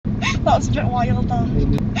That was a bit wild,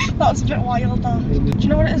 that. That was a bit wild, that. Do you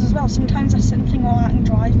know what it is as well? Sometimes I sit and think, oh, I can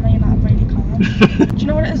drive me, and I really can't. Do you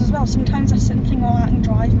know what it is as well? Sometimes I sit and think, oh, I can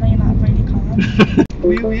drive me, and I really can't.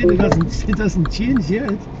 Wait, it hasn't changed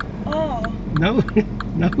yet. Oh. No,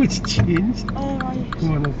 now it's changed. Oh, right. Go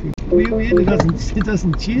on, off you. Wait, it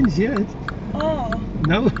hasn't changed yet. Oh.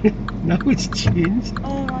 No, now it's changed.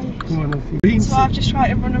 Oh, right. Go on, off you. So I've just tried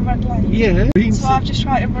to run a red light? Yeah. So I've just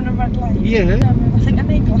tried to run a red light? Yeah. I think I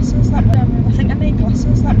need glasses that way. I think I need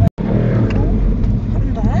glasses that way.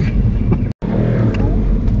 Happened there?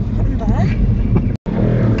 Happened there?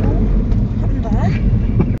 Happened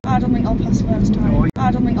there? I don't think I'll pass first time. No,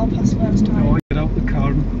 I don't think I'll pass first time. No, get out the car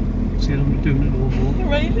and say I'm doing it no more.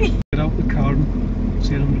 Really? Get out the car and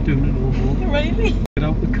say I'm doing it no more. Really? Get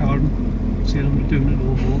out the car and say I'm doing it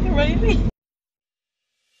no more. Really?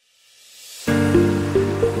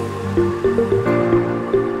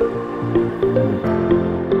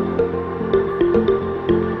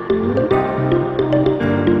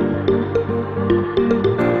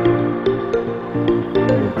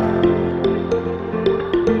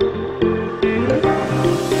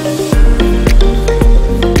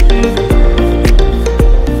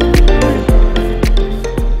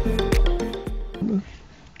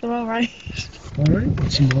 They're alright. Alright,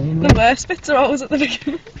 what's tomorrow? The worst bits are always at the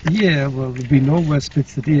beginning. Yeah, well, there'll be no worse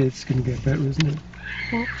bits today. It's going to get better, isn't it?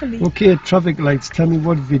 Hopefully. Okay, traffic lights. Tell me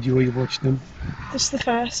what video you watched them. Just the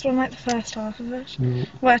first one, like the first half of it. Yeah.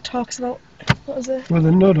 Where it talks about, what was it? Well,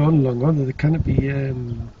 they're not on long, are they? They can't be,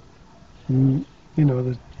 you know,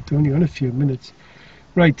 they're only on a few minutes.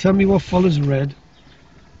 Right, tell me what follows red.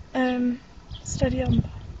 Steady amber.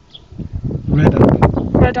 Red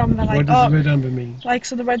amber. Red amber, like, What does red amber mean? like,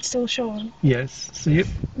 so the red's still showing. Yes, see it?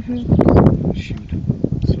 Shoot.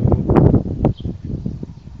 So,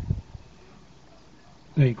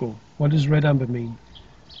 there you go. What does red amber mean?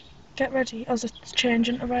 Get ready, as it's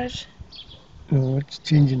changing to red. Oh, it's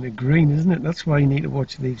changing to green, isn't it? That's why you need to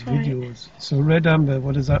watch these Right. videos. So red amber,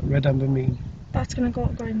 what does that red amber mean? That's going to go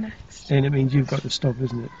to green next. And it means you've got to stop,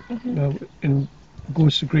 isn't it? Mhm. Now, in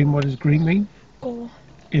goes to green, what does green mean? Go.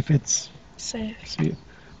 If it's, Safe. see,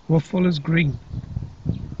 what follows green?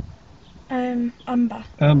 Amber.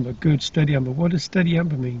 Amber, good, steady amber. What does steady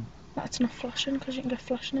amber mean? That's not flashing, because you can get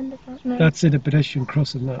flashing amber. No. That's it, a pedestrian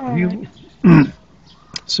crossing that. All You-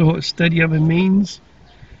 So steady amber means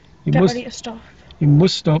you Get must ready to stop. you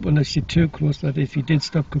must stop unless you're too close. That if you did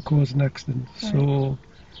stop, could cause an accident. Right. So,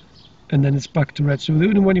 and then it's back to red. So the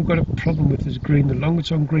only one you've got a problem with is green. The longer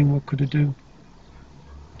it's on green, what could it do?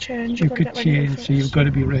 Change. You You've got to could get ready change, for so you've got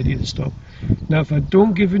to be ready to stop. Now, if I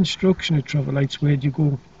don't give instruction at traffic lights, where do you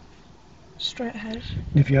go? Straight ahead.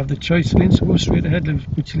 And if you have the choice lanes, go straight ahead.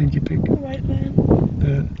 Which lane do you pick? Right lane.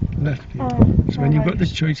 The left. Yeah. Oh, So when you've got the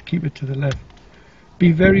alright. choice, keep it to the left.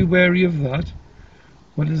 Be very wary of that.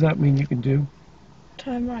 What does that mean you can do?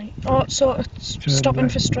 Turn right. Oh, so it's Turn stopping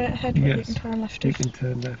left. for straight ahead, but you Yes. can turn left You if. can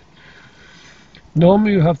turn left.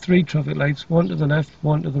 Normally you have 3 traffic lights, one to the left,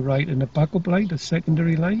 one to the right, and a backup light, a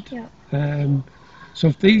secondary light. Yeah. So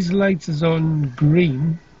if these lights is on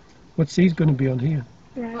green, what's these going to be on here?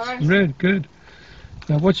 Right. Red, good.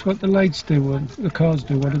 Now watch what the lights do, when the cars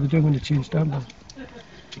do. What do they do when they change to amber?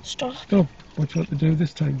 Stop. Stop. Watch what they do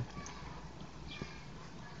this time.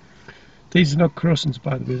 These are not crossings,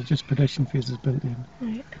 by the way, they're just pedestrian faces built in.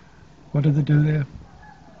 Right. What do they do there?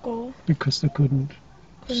 Go. Because they couldn't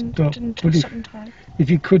Couldn't, stop. didn't But stop in time. if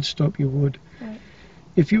you could stop, you would. Right.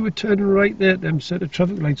 If you were turning right there at them set of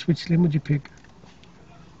traffic lights, which lane would you pick?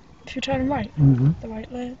 If you're turning right, Mm-hmm. the right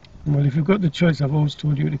lane. Well, if you've got the choice, I've always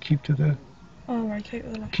told you to keep to the Oh, right,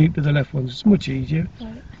 keep to the left. ones. It's much easier.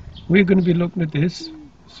 Right. We're going to be looking at this.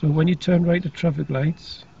 So when you turn right at traffic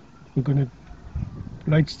lights, we're going to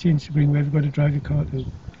lights change to green. Where have you got to drive your car to?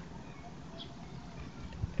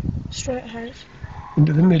 Straight ahead.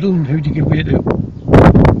 Into the middle, and who do you give way to?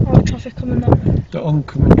 Oh, traffic coming that way. The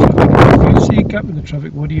oncoming traffic. If you see a gap in the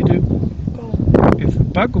traffic, what do you do? Go. If the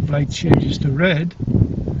backup light changes to red,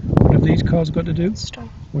 what have these cars got to do? Stop.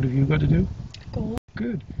 What have you got to do? Go.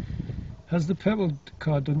 Good. Has the purple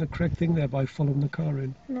car done the correct thing there by following the car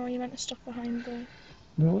in? No, you're meant to stop behind the.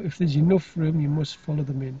 No, if there's enough room, you must follow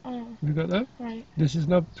them in. Oh, Have you got that? right, This is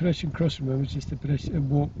not pedestrian crossing, remember, it's just a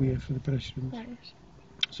walkway for the pedestrians. right,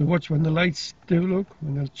 So watch when the lights do look,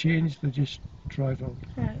 when they'll change, they just drive out.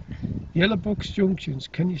 right. Yellow box junctions,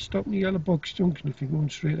 can you stop in the yellow box junction if you're going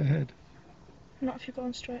straight ahead? Not if you're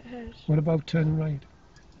going straight ahead. What about turning right?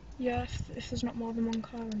 Yeah, if there's not more than one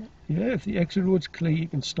car in it. Yeah, if the exit road's clear, you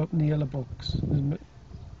can stop in the yellow box,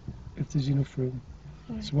 if there's enough room.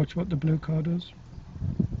 Right. So watch what the blue car does.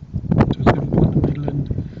 So it's going to go in the middle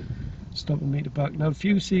and Stop and meter back. Now if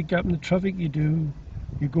you see a gap in the traffic, you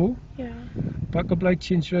go. Yeah. Backup light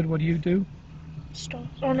change red, what do you do? Stop.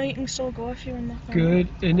 Oh no, you can still go if you're in that. Good.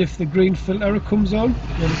 And if the green filter comes on,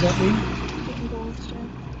 what does that mean? You can go still.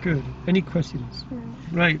 Good. Any questions? No.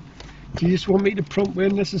 Right. Do you just want me to prompt where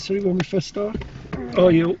necessary when we first start? Or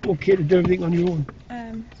are you okay to do everything on your own?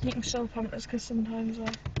 You can still prompt us because sometimes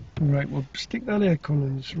Right, well stick that aircon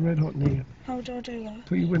on, it's red hot in here. how do I do that?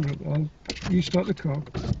 Put your window up. You start the car.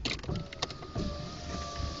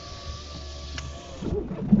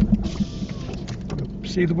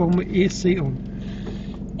 See the one with AC on?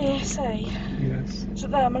 AC. Yes. Is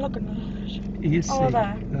it there? Am I looking at it? AC. Oh,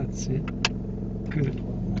 there. That's it. Good.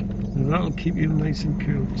 Now that'll keep you nice and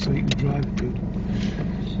cool so you can drive good.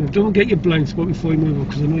 Now don't get your blind spot before you move on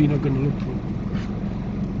because I know you're not going to look for it.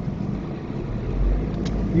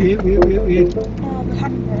 Wait. Oh, the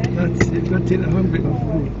handbrake. That's it. You've got to take the handbrake off. Oh.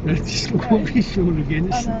 Right, just look over your shoulder again.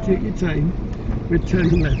 Just take your time. We're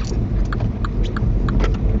turning left.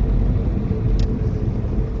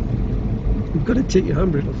 You've got to take your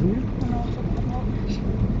handbrake off, haven't you? Oh, no, I forgot about this.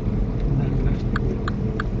 And then left.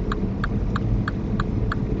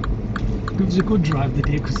 It was a good drive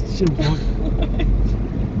today because it's so hot.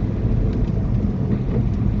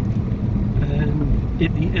 And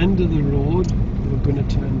at the end of the road, we're going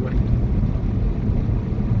to turn right.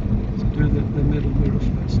 So do the middle mirror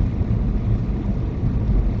first.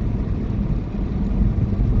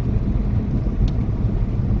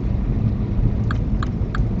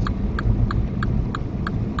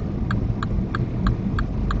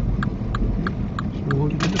 So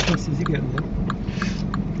hold it in the fast as you get there.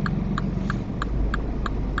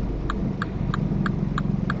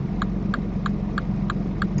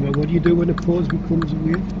 Now what do you do when a pause becomes a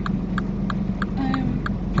wave?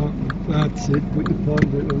 That's it, put your palm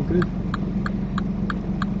right on, good.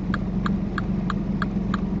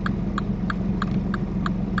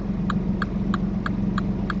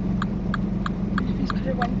 If could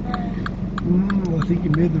have went there. I think you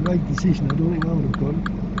made the right decision. I don't think I would have gone.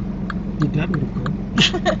 Your dad would have gone.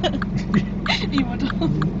 He would have.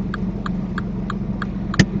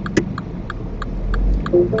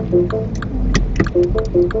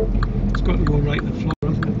 It's got to go right in the floor,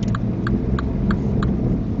 hasn't it?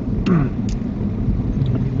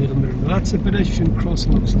 Middle mirror. Now that's a pedestrian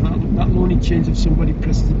crosswalk, so that'll only change if somebody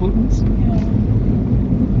presses the buttons. Yeah.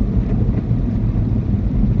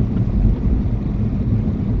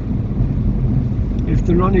 If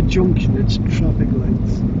they're on a junction, it's traffic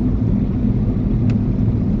lights.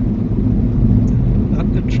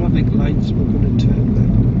 At the traffic lights, we're going to turn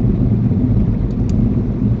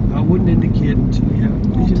left. I wouldn't indicate until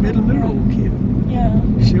is your middle mirror okay? Yeah.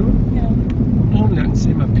 Sure? Yeah. Only I can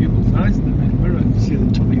see my pupil's eyes in the middle mirror. I can see the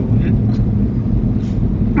top of your head.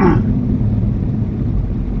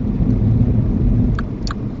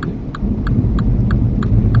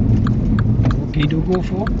 Okay, do go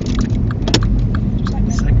for? Just like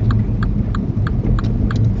that. Second.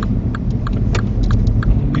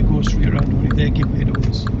 And then we go straight around only there, give way to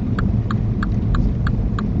us. And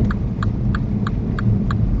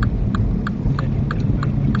then you middle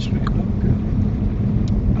mirror when you straighten up. Good.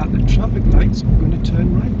 At the traffic lights, we're going to turn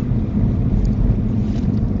right.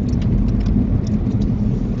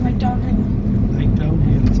 Right down here. Right down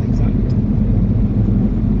here, that's exactly right.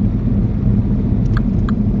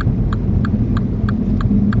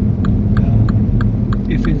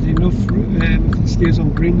 If it's enough, if it stays on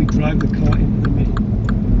green, we drive the car into the middle.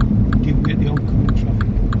 Give way to the oncoming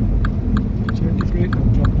traffic. Turn your brake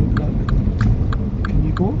and drop it up that middle. Can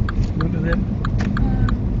you go? Go to there.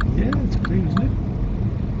 Yeah, it's clear, isn't it?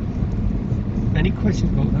 Any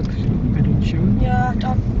questions about that? Because you look a bit unsure. Yeah,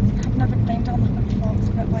 I've never been down that before. It's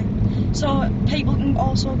a bit like. So people can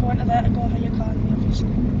also go into there to go higher car, obviously.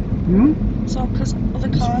 Hmm? So because other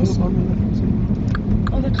Just cars, pull up on the left, is it?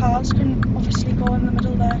 other cars can obviously go in the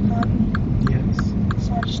middle there, can't they? Yes.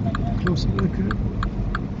 So I just think that. Closer to the curb.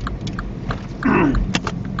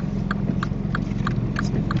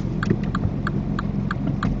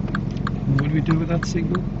 And what do we do with that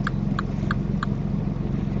signal?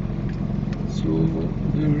 So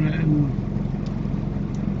there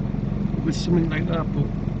was something like that, but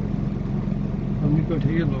when we got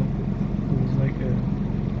here, though, there was like a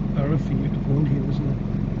arrow for you to go in here, wasn't it?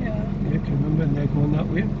 Yeah. Yeah, can you remember? And they're going that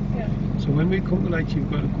way. Yeah. So when we come to lights, you've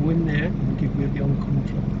got to go in there and give way to the oncoming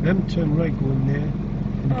traffic. Then turn right, go in there,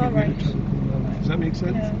 and give way to right. traffic coming down. Does that make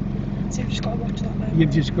sense? Yeah. So you've just got to watch that there.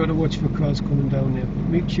 You've just got to watch for cars coming down there, but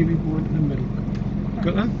make sure you go into the middle.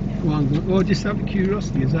 Got that? Yeah. Well, just out of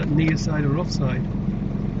curiosity, is that near side or offside?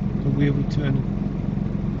 The way we're turning?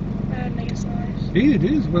 Near side. Yeah, it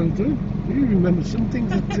is. Well done. You remember some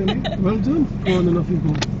things, I tell you. Well done. Go on and off you go.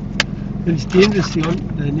 And it's dangerous on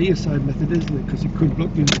the near side method, isn't it? Because it could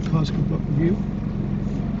block you, the cars could block the view.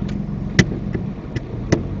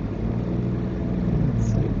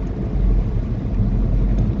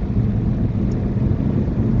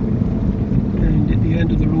 And at the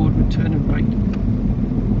end of the road, we're turning right.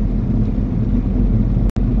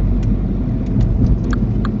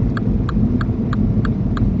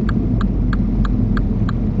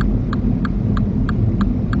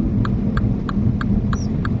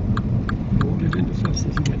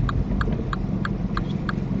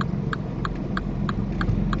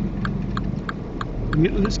 Wait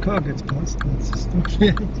till this car gets past. That's just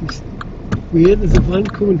okay. Just wait, there's a van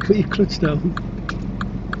coming, put your clutch down.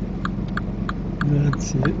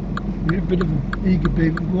 That's it. You're a bit of an eager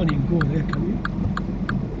baby. Come on, you can go there, can you?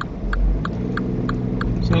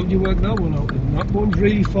 So how do you work that one out then? That one's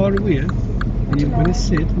really far away, and you're going to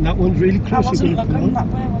sit, and that one's really close. I wasn't looking that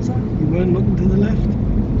way, was I? You weren't looking to the left?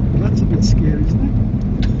 Well, that's a bit scary,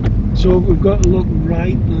 isn't it? So we've got to look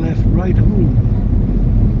right, left, right, haven't we?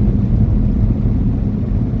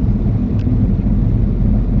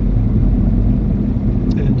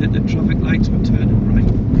 The traffic lights were turning right.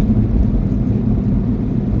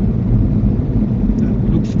 Now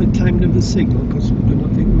look for the timing of the signal, because we do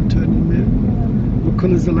not think we're turning there. What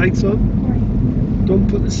colour's the lights on? Right. Don't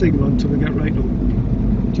put the signal on until we get right up.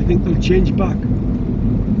 Do you think they'll change back?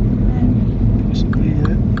 Possibly,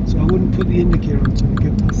 yeah. So I wouldn't put the indicator on until we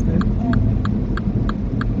get past there.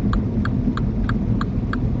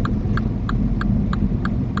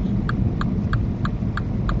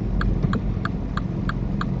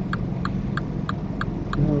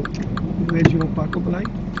 Where's your backup light?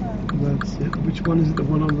 That's it. Which one is it? The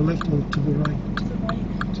one on the left or to the right? To the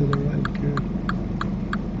right. To the right, good.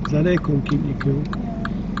 Is that aircon keeping you cool? Yeah.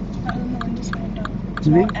 Better than the windows going down. There's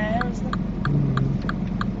Really? more air, is there?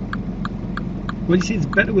 Well, you see, it's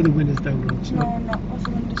better with the windows down, right? It's No, not with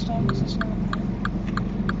the windows down, because it's not air.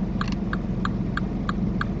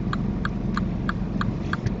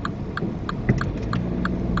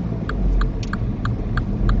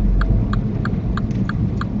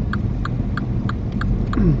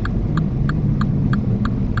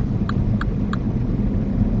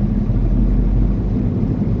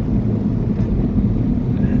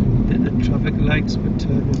 Lights were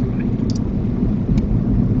turning right.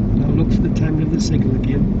 Now look for the timing of the signal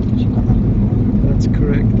again. That's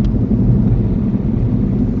correct.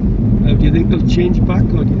 Now, do you think they'll change back,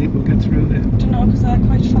 or do you think we'll get through there? I don't know, because they're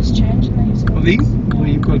quite fast changing these. Are these? Well,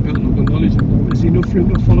 you've got a bit of local knowledge of them. Is there enough for him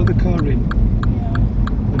to follow the car in? Yeah.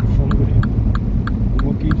 And follow it in.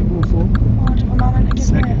 What gear do you go for? Oh, am I meant to give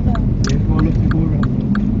Second. way to them? Yeah, go on up, you go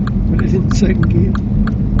around. Put it in second gear.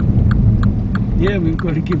 Yeah, we've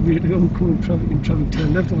got to give way to oncoming traffic and traffic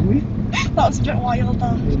turn left, haven't we? That was a bit wild,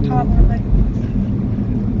 that. Can't believe.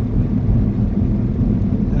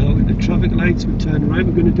 Now with the traffic lights we turn right,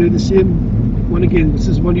 we're going to do the same one again. This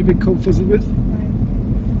is one you've been comfortable with. Right.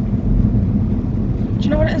 Do you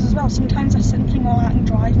know what it is as well? Sometimes I sit and think, oh, I can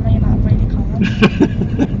drive, me, and I really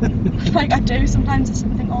can't. Like I do, sometimes I sit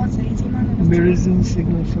and think, oh, it's easy, man. And it's Mirrors and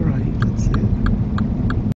signal for right, that's it.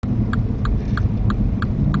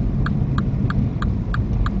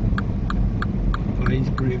 He's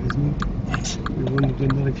brave, isn't he? We wouldn't have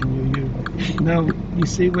done that if you knew you. Now, you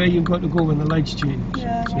see where you've got to go when the lights change.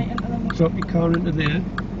 Yeah, So right into them. drop your car into there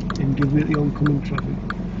and give way to the oncoming traffic.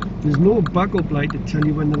 There's no backup light to tell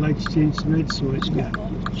you when the lights change to red, so it's, yeah,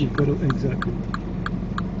 you've got to, exactly.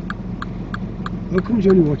 How come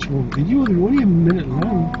you only watch one video? They're only a minute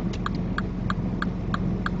long.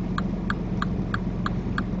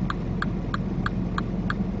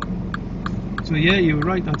 So yeah, you're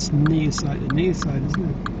right, that's near side to near side, isn't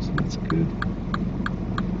it? So that's good.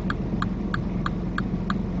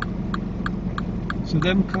 So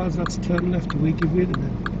them cars, that's turn left, we give way to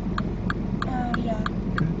them. Yeah.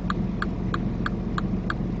 Okay.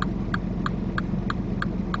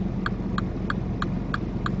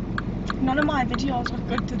 None of my videos look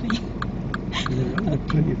good to thee. There are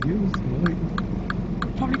plenty of views, I like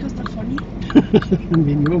them. Probably because they're funny. I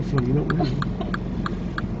mean, you're funny, not really.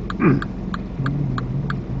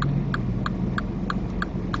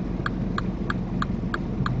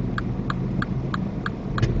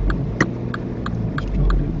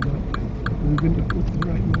 Going to put the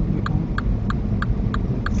right one on.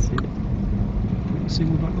 Let's see. Put the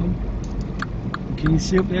signal back on. Can you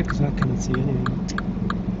see up there? Because I cannot see anything.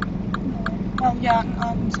 No. Well, yeah,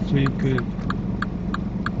 I can see. So you're good.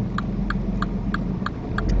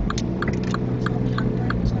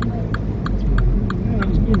 Yeah, that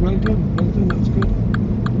was good. Well done. Well done. That was good.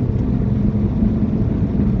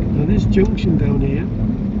 Now this junction down here.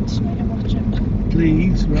 That's why you watch it.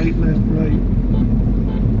 Please, right, left, right.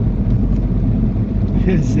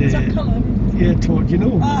 Yes, Is that Cullen? yeah, told you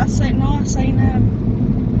know. Oh, I seen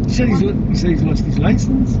He said he's lost his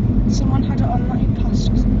license. someone had it on that he passed,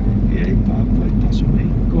 wasn't it? Yeah, he passed with me.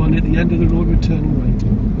 Go on, at the end of the road, we're turning right.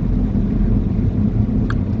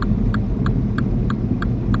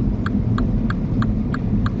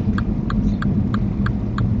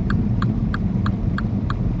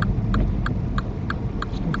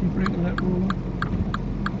 Stop your brake and let roll up.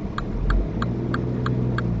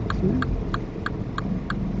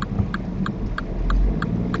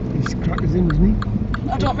 He's crackers in, isn't he?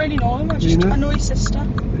 I don't really know him, I know his sister.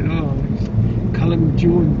 Yeah, he's Callum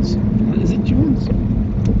Jones. Is it Jones?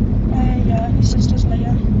 Yeah, his sister's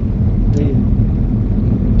Leah. Yeah.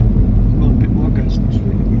 Well, a bit more gas than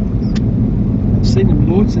straight away. I've seen him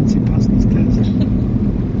load since he passed his test.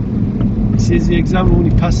 He says the exam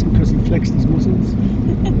only passed him because he flexed his muscles.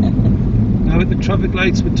 Now at the traffic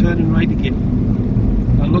lights we're turning right again.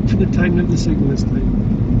 I'll look for the time of the signal this time.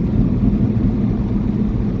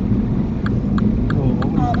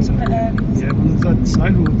 Oh, there's a bit yeah, well there's that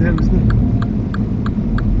side road there, isn't it?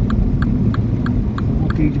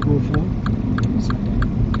 What gauge you go for?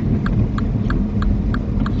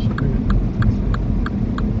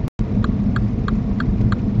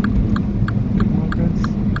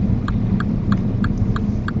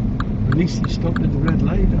 At least he stopped at the red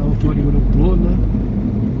light. I thought he would have blown that.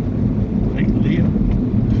 Like Leah.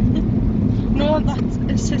 No, that's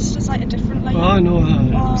his sister's like a different Leah. Oh, I know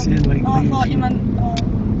that. I'm saying like I Leah. thought you meant.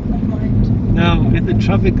 Never mind. Now, at the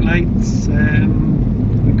traffic lights,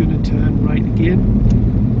 we're going to turn right again.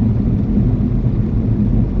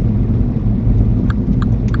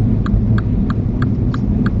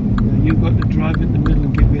 Now, you've got to drive in the middle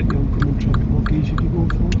and give way to the oncoming traffic. What gear should you go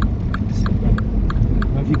for?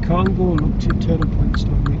 Now, if you can't go, look to your turning point,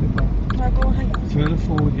 stop making it back. Do I go here? Further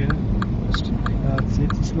forward, yeah. Just to- That's it,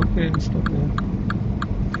 just look there and stop there.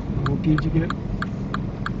 What gear did you get?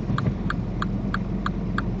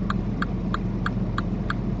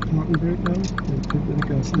 Parking brake now, and put the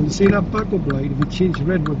gas. And you see that backup light, if you change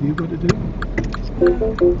red, what have you got to do?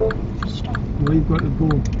 Stop. Well, you've got to go.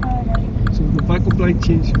 Right. So if the backup light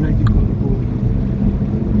changes red, you've got to go.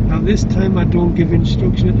 Now this time I don't give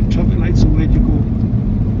instruction at the traffic light, so where'd you go?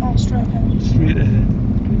 Oh, straight ahead. Straight ahead.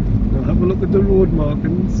 Now have a look at the road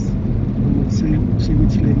markings, and we'll see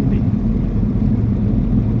which lane you need.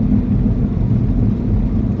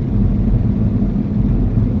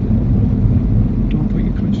 Don't put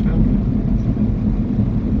your clutch down.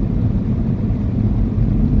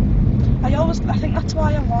 I think that's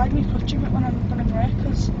why I ride my clutch a bit when I'm going to brake,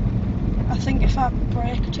 because I think if I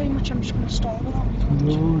brake too much, I'm just going to stall without my clutch.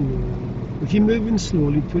 No. If you're moving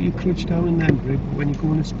slowly, put your clutch down and then brake, but when you're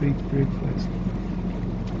going at speed, brake first.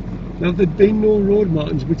 Now, if there'd been no road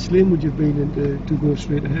markings, which lane would you have been in to go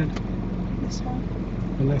straight ahead? This one.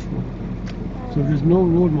 The left one. So if there's no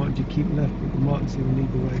road markings, you keep left, but the markings say we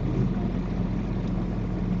need the right lane.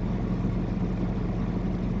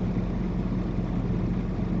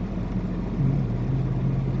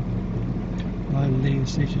 Leah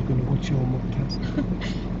says she's going to watch your mock test.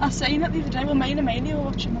 I seen it the other day. Well, me and Amelia were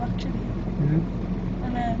watching them actually. Yeah.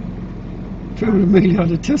 And Poor Amelia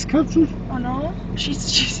had a test cancelled. I know. She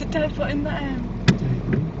said they put in that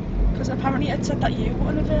because apparently it said that you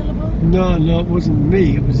weren't available. No, it wasn't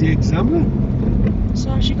me. It was the examiner.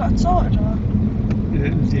 So she got it sorted, or? Yeah,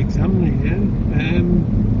 it was the examiner. Yeah.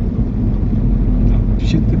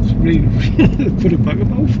 She really put it back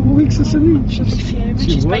about 4 weeks or something. She'll be fuming.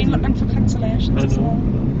 She's been looking for cancellations as well.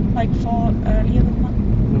 Like for earlier than that.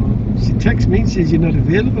 No. She texts me and says you're not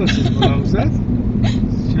available. I says, well, how's that?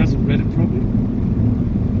 She hasn't read it properly.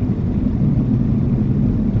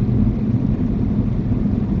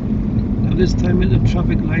 Now this time at the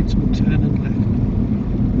traffic lights we're turning left.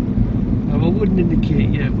 Now I wouldn't indicate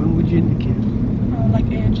yet. When would you indicate? Oh,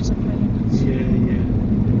 like ages of minutes. Yeah.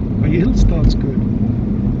 Well, your hill start's good.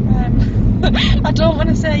 I don't want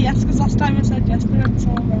to say yes because last time I said yes, but it's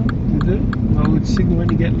all wrong. Did it? Well, I would signal when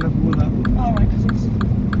you get level with that one. Alright, because I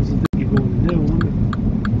think you're going in there, won't it?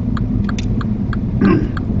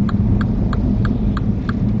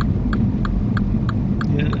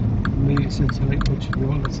 Yeah, Amelia said she liked watching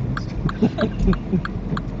your lessons.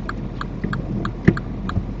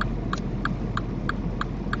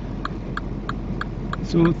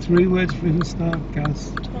 So 3 words for hill start,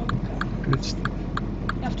 gas. Good stuff.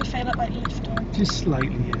 You have to feel it like lift on. Just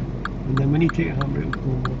slightly, yeah. And then when you take a handbrake, it'll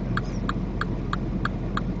go more gas.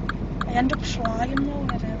 I end up flying though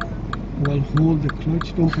when I do that. Well, hold the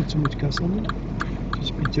clutch, don't put so much gas on it.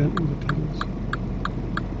 Just be gentle with the pedals.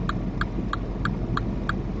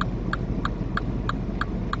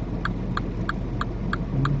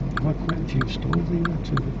 I've quite a few stores here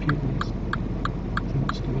actually, the pupils.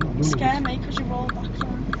 Scare me because you roll back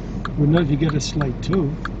down. Well, now if you get a slight toe,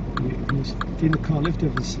 if in the car lift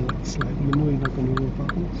have a slide, you know you're not going to roll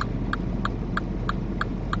backwards.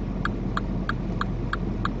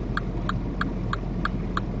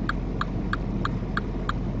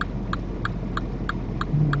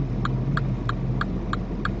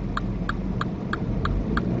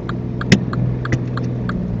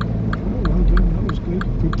 Oh, well done, that was good.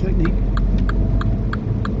 Good technique.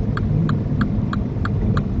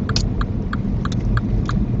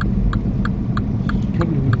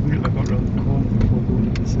 Probably would have waited I got around the corner before going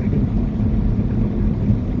to the second.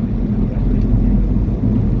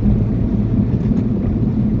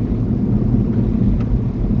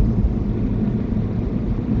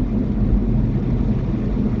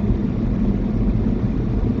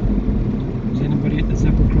 Is anybody at the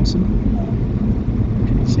zebra crossing?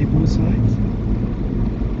 Can you see both sides?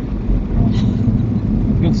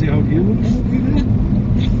 You can't see how you look?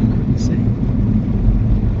 Couldn't see.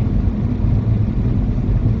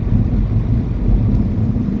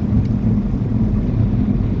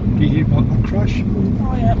 Did you hear about that crash?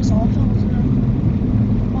 Oh yeah, it was awful, wasn't it?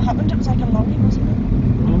 What happened? It was like a lorry, wasn't it?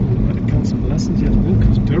 Oh, we had to cancel the lessons yesterday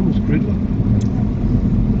because Durham was gridlock.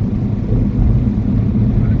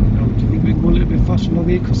 Now, do you think we can go a little bit faster along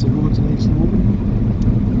here because the road's nice and open?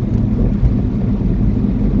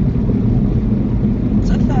 Is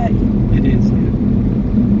it 30? It is, yeah.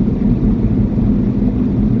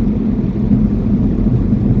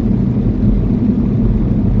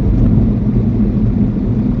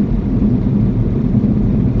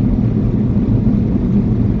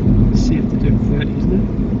 Safe to do 30, isn't it?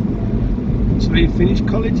 So you finished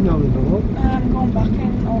college now then, or what? I'm going back in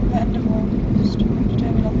at the end of August to do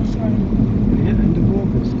my level 3. Yeah, end of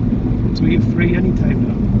August. So you're free anytime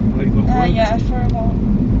now? Or you got work? Yeah, for about,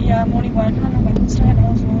 I'm only working on a Wednesday and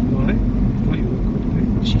all as well. Why? I thought you were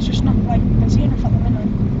good. She's just not like busy enough at the minute.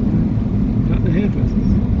 Is that the hairdressers?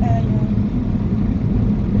 Yeah.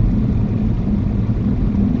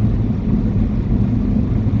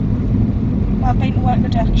 Well, I've been to work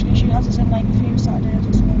today actually. She has us in like a few Saturdays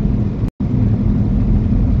or so.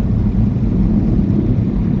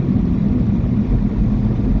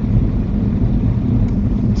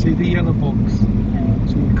 See the yellow box? Yeah.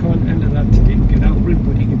 So you can't enter that till you can get out of it,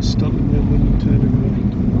 but you can stop it then when you turn it right.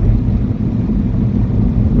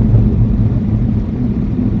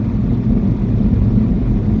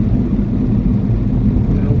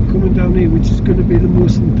 Now coming down here, which is going to be the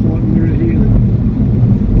most important mirror here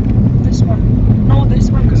then? This one. No, this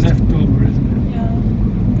one. The left dormer, isn't it? Yeah.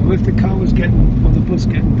 Now if the car was getting, or the bus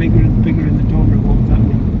getting bigger and bigger in the dormer, what would that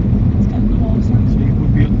mean? It's getting closer. So you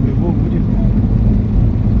would be able to move home, would you?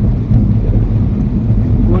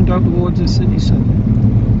 Going down towards the city centre.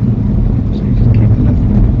 So you just keep the left.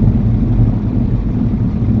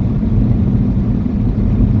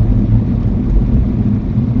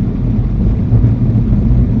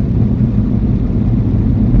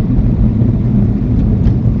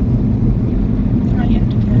 Right,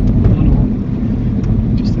 indicate. Oh no.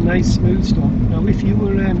 Just a nice smooth stop. Now if you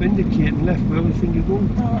were indicating left, where would you think you're going?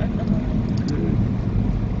 No, into the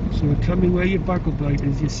So tell me where your backup light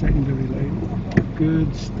is, your secondary light.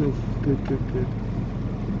 Good stuff. Good, good, good.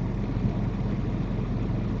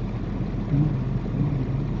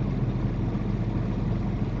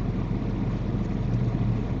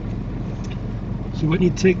 So when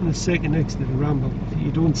you're taking the second exit at the roundabout,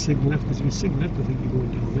 you don't signal left, because if you signal left, I think you're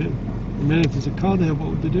going down there. And then if there's a car there, what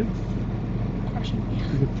would they do? crashing.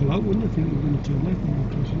 You could pull out, wouldn't you? I think you're going to turn left and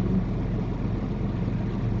you're pushing it.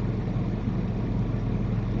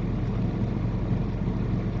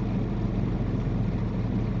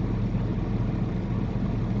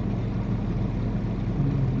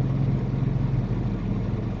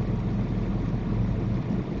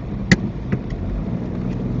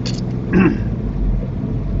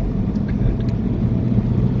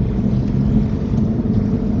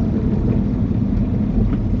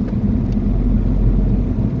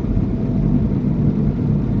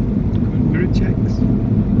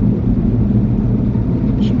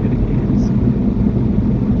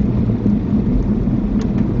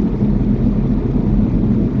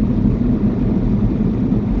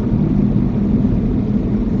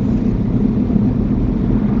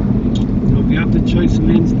 Choice of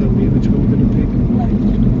lanes down here, which one are you going to pick?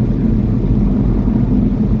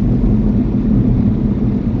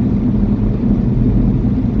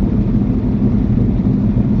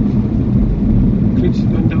 Cliff's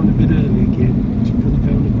gone down a bit early again, she's put it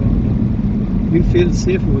down about now. You feel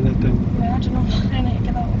safer with that down? Yeah, I don't know. I need to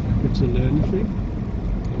get out of it. It's a learning thing.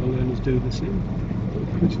 All learners do the same.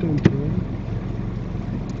 Switch down to there.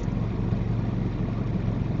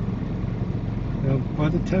 Now, by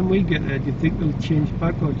the time we get there, do you think they'll change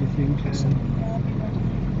back, or do you think? Possibly, yeah, I'll be ready.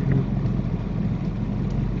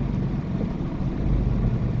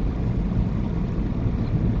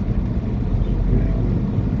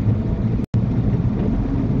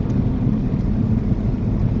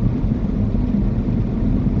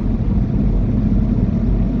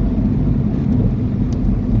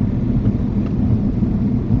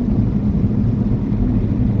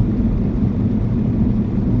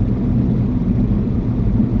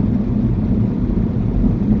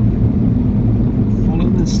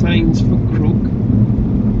 Signs for Crook.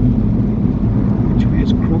 Which way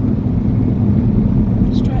is Crook?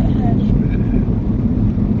 Straight ahead. Straight ahead.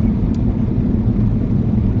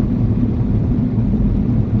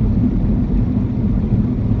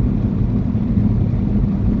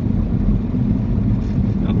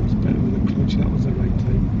 That was better with the clutch, that was the right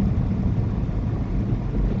time.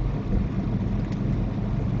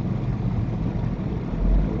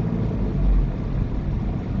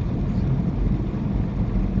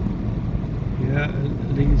 Yeah,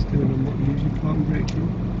 Lee's doing a mock, usually park braking.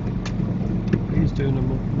 Lee's doing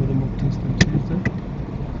another mock test on Tuesday.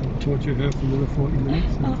 I'll torture her for another 40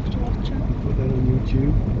 minutes. I'll have to watch it. Put that on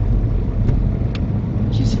YouTube.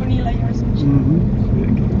 She's funny later, isn't she?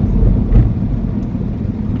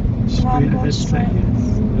 So I'm Straight going ahead, straight.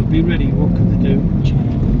 yes. They'll be ready, what can they do?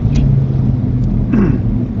 Change.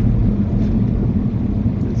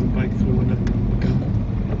 There's a bike through and then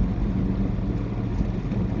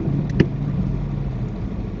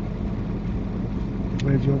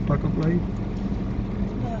where's your backup light?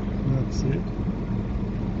 Yeah. That's it.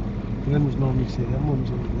 Glenn's normally say that one's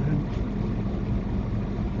over there.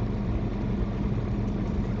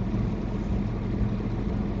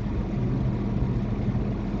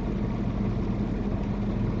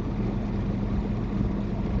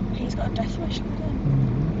 He's got a death wish with him.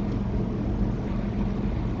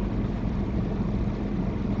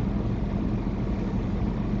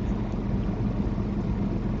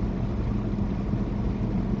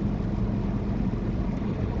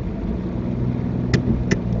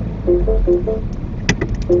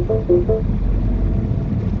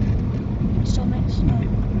 Still makes snow.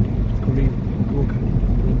 Green, go can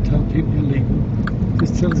and tell people you're legal.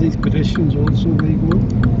 This tells these pedestrians also where you go.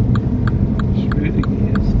 Straight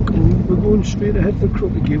gears. And we're going straight ahead for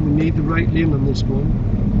Crook again. We need the right lane on this one.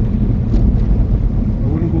 I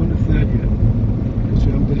wouldn't go into third yet because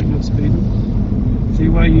we haven't got enough speed. See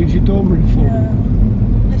why I use your dormer for? Yeah.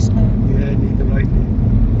 This lane. Yeah, I need the right lane.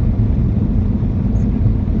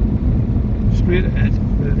 Straight ahead.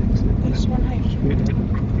 This one here. Straight ahead of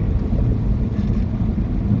Crook.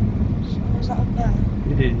 So is that up there?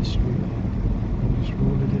 It is straight ahead. I'll just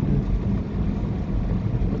roll it in there.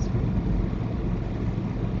 That's fine.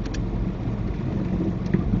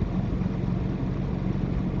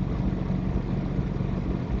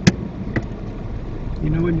 You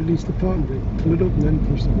know when you release the parking brake, pull it up and then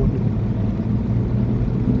push the button.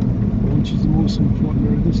 Which is the most important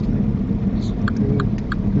mirror this time. Good,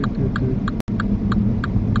 good, good, good.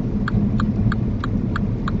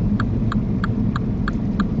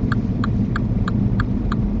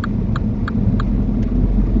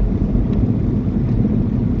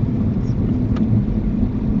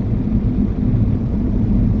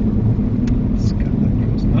 Scan that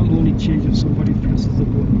across. That'll only change if somebody presses the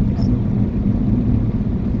button.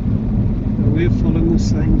 We're following the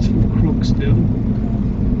signs for Crook still.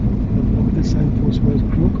 Look at the signpost, where's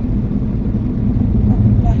Crook?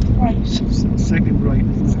 Left, right. Second right,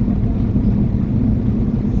 isn't it?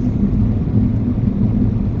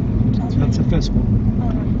 That's the first one.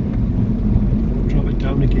 Alright. Drop it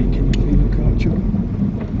down again, can you feel the car chuck?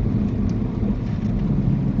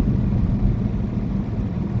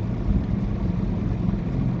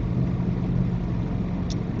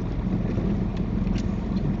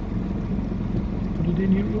 Put it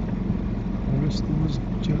in Europe. The rest of those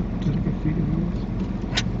delicate feet of yours.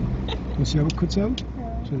 You see how it cuts out?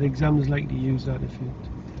 Yeah. So the examiner's likely to use that if you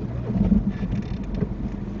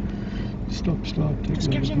stop, start, take Just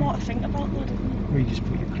gives you more to think about though, doesn't it? Or you just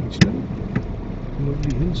put your clutch down.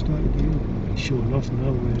 Lovely hill started here. He's showing off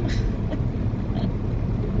now.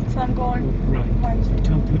 So I'm going. Right.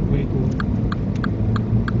 Tell people where you're going.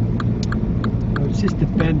 Now it's just to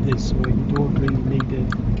bend this so you don't really need to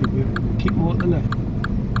give it. Keep more to the left.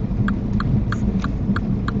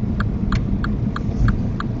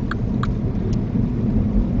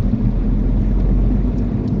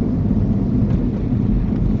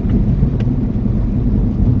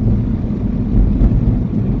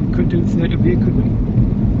 We could do 30 here, could we?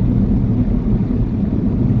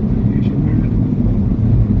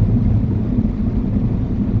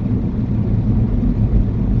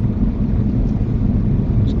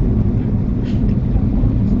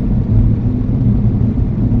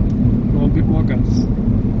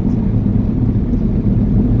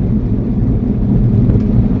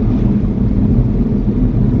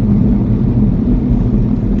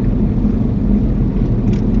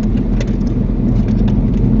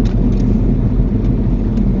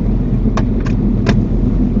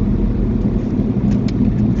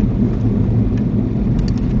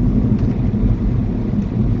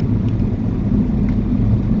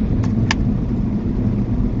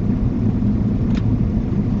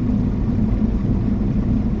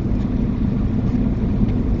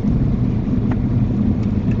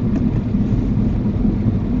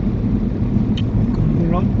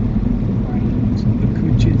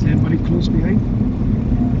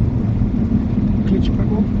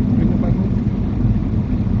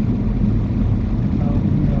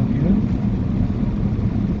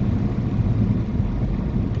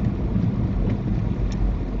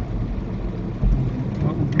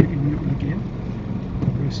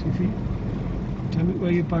 feet. Tell me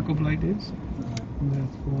where your backup light is. And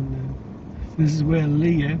that's one there. This is where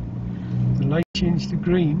Leah, the light changed to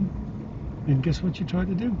green, and guess what she tried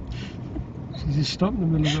to do? She just stopped in the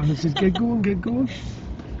middle of the road and says, get going, get going.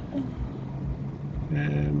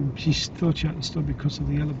 She thought she had to stop because of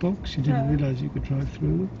the yellow box. She didn't realise you could drive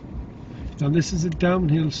through them. Now this is a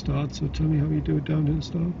downhill start, so tell me how you do a downhill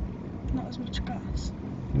start. Not as much gas.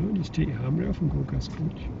 No, just take your handbrake off and go gas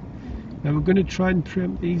clutch. Now we're going to try and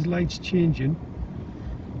preempt these lights changing.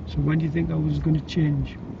 So when do you think ours is going to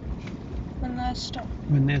change? When they're stopped.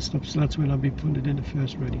 When they're stopped, so that's when I'll be putting it in the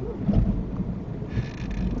first ready.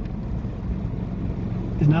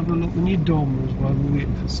 And have a look in your dominoes while we're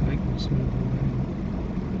waiting for cycles.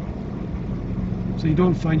 So you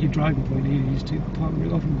don't find your driving point here, you just take the park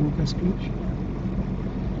brake off and go gas clutch.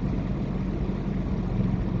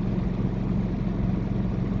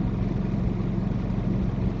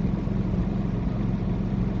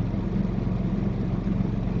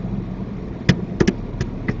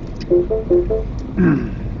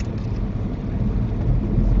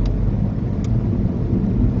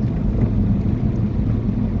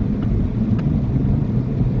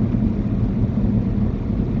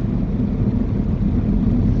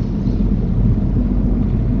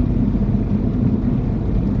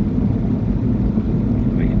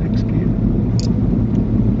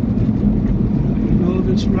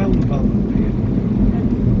 This roundabout up here,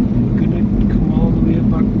 we're going to come all the way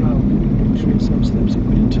back round and trace our steps. We're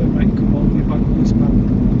going to turn right and come all the way back to this mountain.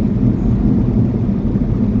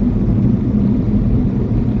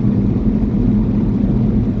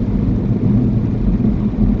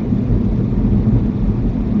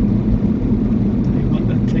 You want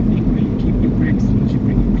that technique where you keep your brakes as you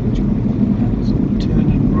bring your clutch on. So we're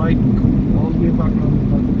turning right and coming all the way back round and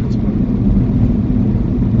back to this mountain.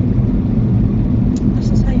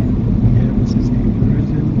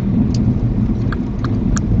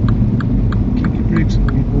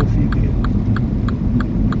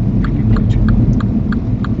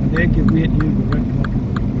 Give way to you, the red block.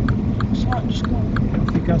 So I'm just going. Yeah, off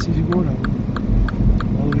the gas as you go down.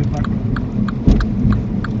 All the way back.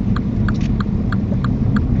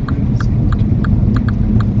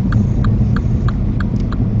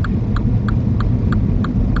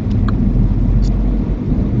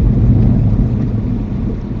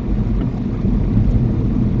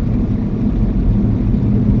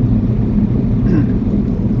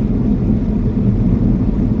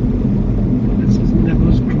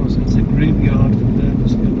 Graveyard from there,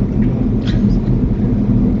 just get another drive.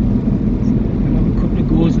 We'll have a couple of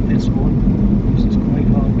goes at this one. This is quite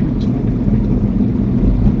hard, it's finding quite hard.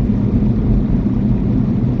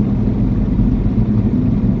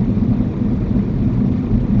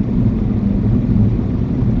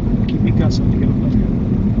 Keep your gas on to get up that hill.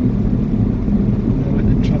 Now when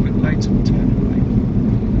the traffic lights will turn right.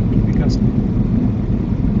 Keep your gas on.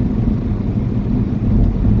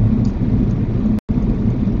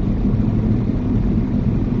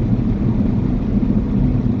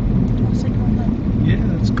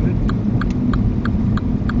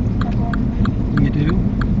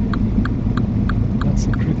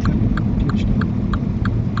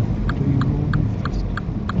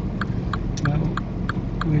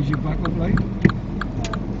 Where's your backup light?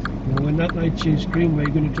 Now when that light changes green, where are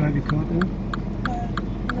you going to drive your car to?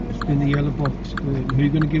 In the yellow box. Who are you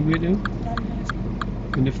going to give way to?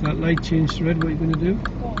 And if that light changes red, what are you going to do?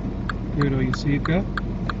 Good, or you see your car?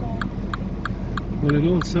 Well, it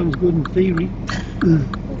all sounds good in theory.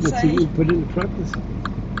 Let's see if we put it into practice.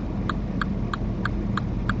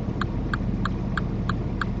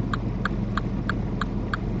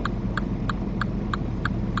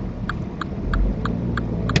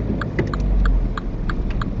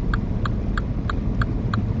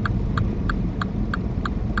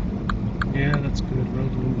 Yeah, that's good. Well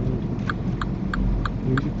done, well done.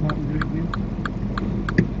 Use your parking brake wheel.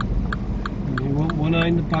 And you want one eye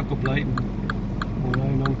in the backup light and one eye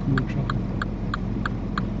in oncoming traffic.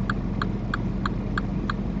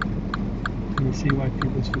 Can you see why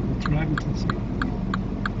people struggle driving to see?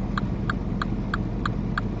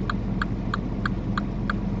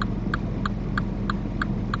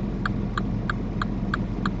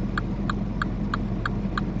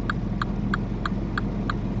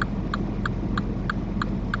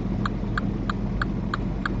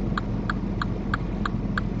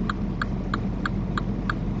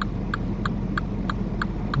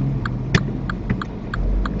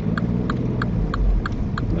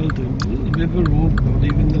 Well done. A little bit of a road, not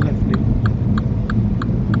even the left lane.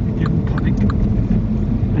 You didn't panic.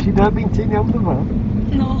 Has your dad been taken out of the van?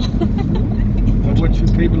 No. I watch for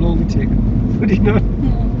people overtaken. Would he not? No.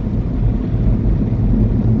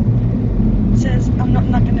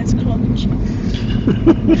 watching.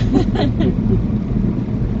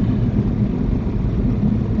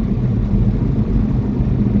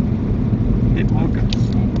 Bit more gas.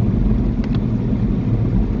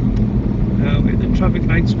 Now with the traffic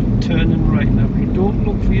lights we're turning right now. If you don't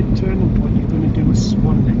look for your turning point, you're going to do a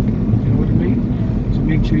swan neck. You know what I mean? So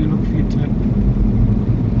make sure you look for your turning point.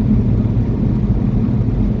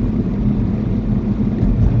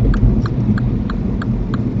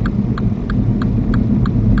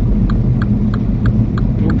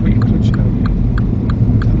 Don't put your clutch down yet.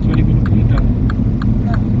 Tell us when you're going to put it down.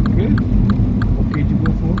 No. Good? What gear do you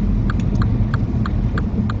go for?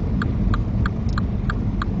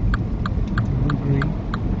 Green.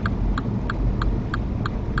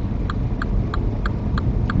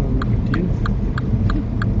 Oh, look at you.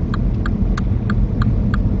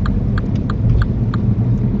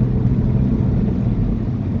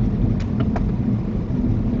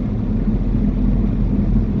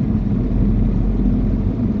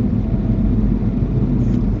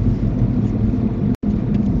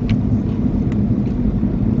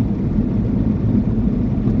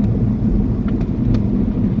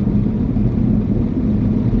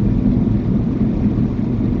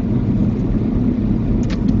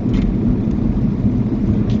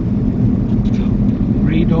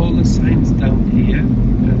 Read all the signs down here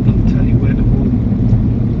and they'll tell you where to go.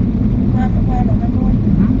 Where am I going?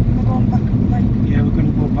 We're going back up like. Yeah, we're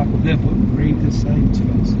going to go back up there, but read the signs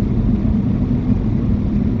first.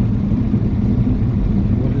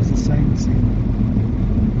 What does the sign say?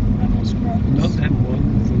 Rebels Cross. Not them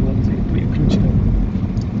ones, the ones that you put your clutch down.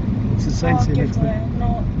 What's the sign say Give next to way. it?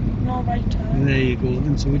 No right turn. There you go,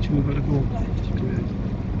 then so which way we've got to go? Left. Good.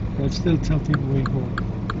 I'll still tell people where you're going.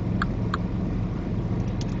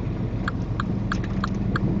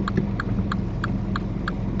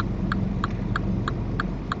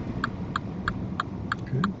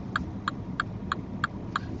 Good.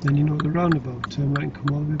 Then you know the roundabout, turn right and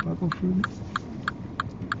come all the way back up through it.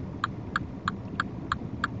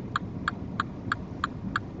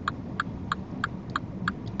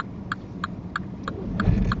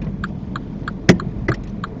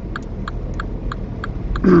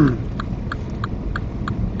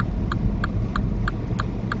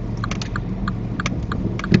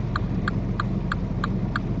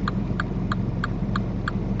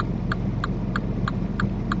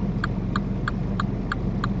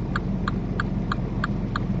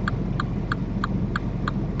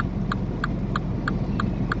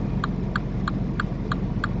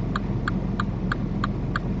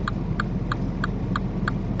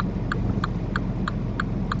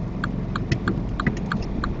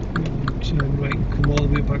 Turn right and come all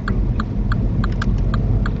the way back round.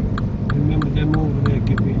 Remember them over there,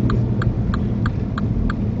 give me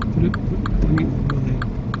put it, I mean, over there.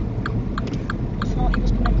 I thought he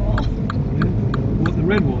was gonna go. What, the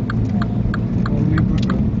red one? All the way back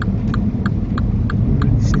round. We're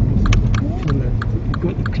in signals for left. You've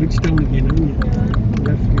got the clutch down again, haven't you? Yeah.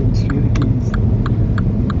 Left going straight the keys.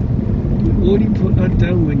 You only put that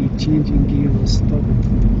down when you're changing gear or stopping.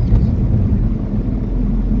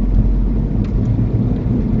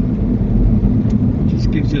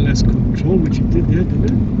 Gives you less control, which you did there, didn't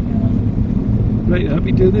it? Yeah. Right,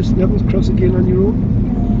 happy to do this levels cross again on your own?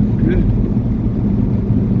 Yeah. Good.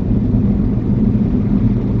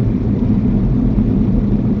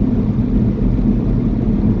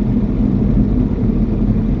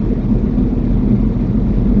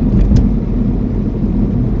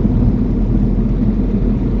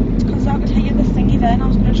 Because that would hit you the thingy then. I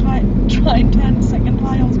was gonna try and turn the second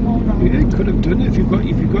high. I was going round. Yeah, you could have done it if you've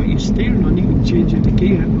got your steering on. You can change it to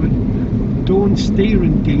gear, but don't steer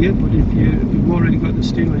in gear. But if you've already got the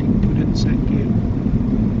steering on, you can put it in second gear.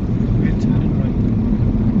 We're turning right.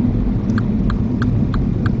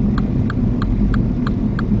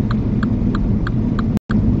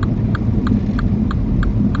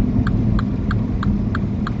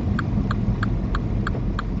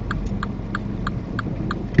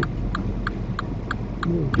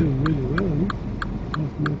 Oh, doing really well, aren't you?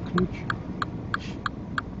 Half more clutch.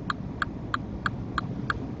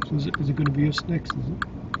 So is it going to be us next, is it?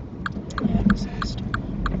 Yeah, it's nice.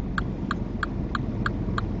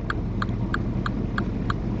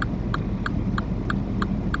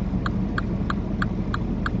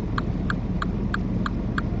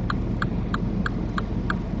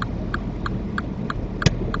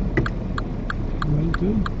 Well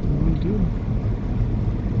done, well done.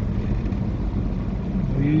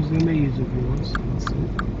 I'll use them ears of yours, that's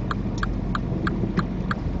it.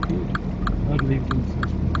 Good. I'd leave them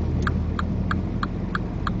first.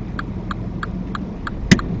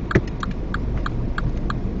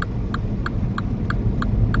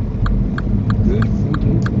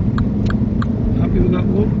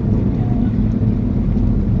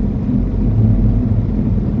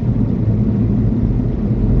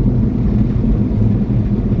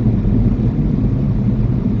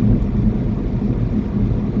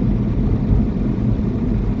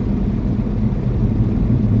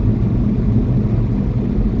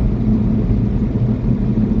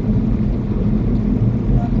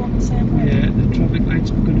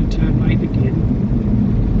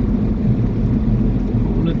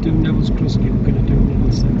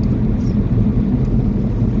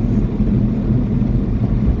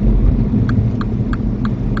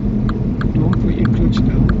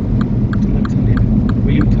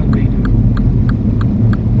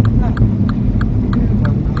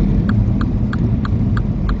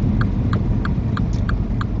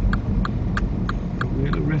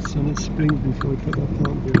 before we put that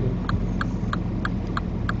park brake on.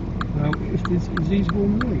 Now, if there's, is these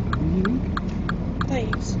one right? What do you think?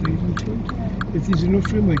 These? These in front? Yeah. If there's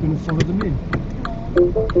enough room, are you going to follow them in?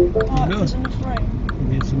 No. Oh, No. if there's enough room.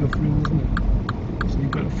 There's enough room, isn't it? So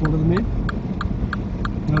you've got to follow them in.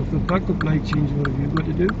 Now, if the backup light changes, what have you got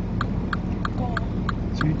to do? Go on.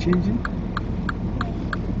 So you're changing? Yeah.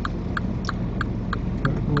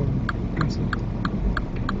 Got to go on. Gas it.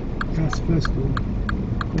 Gas first one.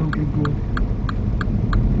 Go on, keep going.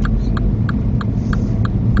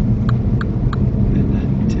 And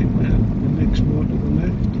then take the next road to the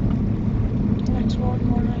left. The next road,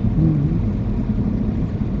 go right.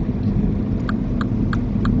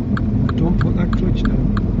 Don't put that clutch down.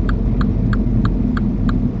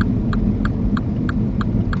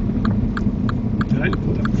 Trying to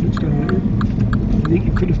put that clutch down, I think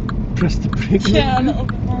you could have pressed the brake. Yeah, a little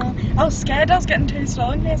bit more. I was scared I was getting too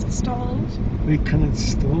slow in case it stalled. We can't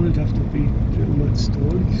stall it after be pretty much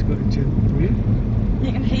stalled. You just got to check the brake.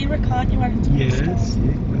 You can hear it, can't you, when it's Yes, stalled?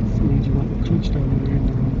 yeah, that means you want the clutch down when you're in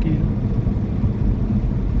the wrong gear.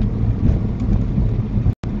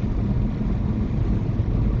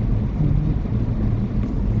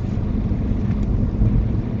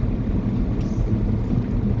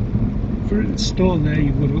 For it to stall there,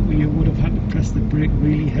 you would have had to press the brake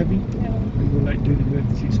really heavy. Yeah. And go like do the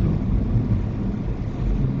emergency stop.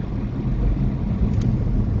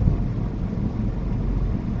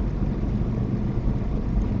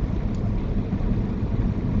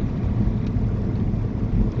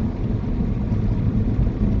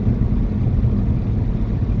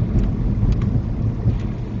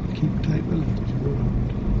 Keep tight the left as you go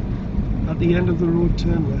around. At the end of the road,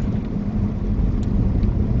 turn left.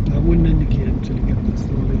 I wouldn't indicate until you get this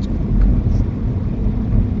little lights put cars.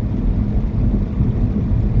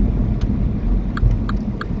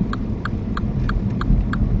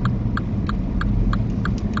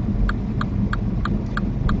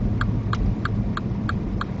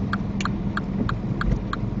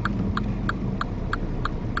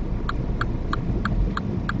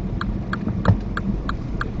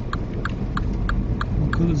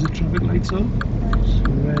 What colours the traffic lights on?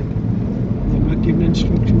 Right. Red. I'm not giving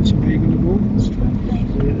instructions where you're going to go. Straight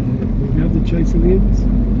left. Will you have the choice of lanes?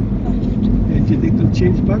 Left. And do you think they'll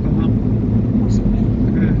change back or not? Possibly.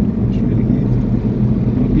 Okay, straight again.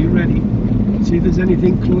 Well, be ready. See if there's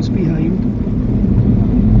anything close behind.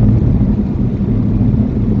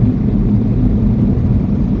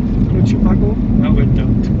 Clutch your back up. That went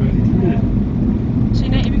down too early, didn't it? So you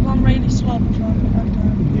need to be going really slow before I put that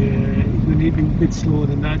down. Yeah, you need to be a bit slower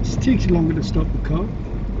than that. It just takes you longer to stop the car.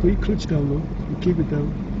 Put your clutch down though, and keep it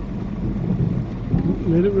down.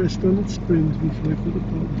 Let it rest on its springs before you put the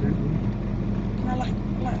park brake on. Can I let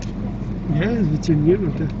it go? Yeah, if it's in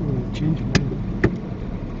neutral, definitely change it.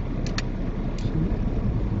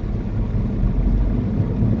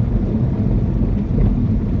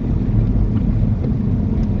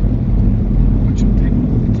 What should take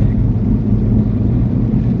overtake?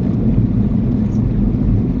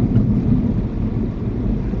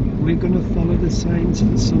 We're going to follow the signs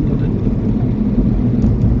for Sunderland.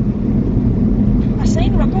 I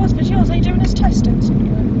seen Rocco's videos. Are you doing his test in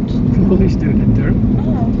Sunderland? Oh, he's doing it there.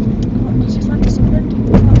 Oh, because he's went to Sunderland.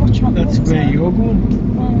 I watch Rocco. That's where you're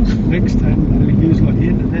going. Oh. Next time we'll use like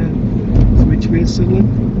here and there. So which way is Sunderland?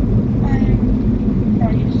 Right.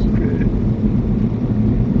 Good.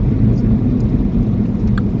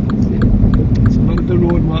 So look at the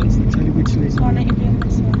road markers and tell you which way. So I need to be in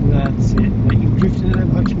this one. That's it. Like you drift in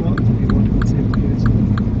them hatch markers if you want to go the same place.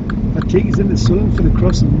 I take us into Sunderland for the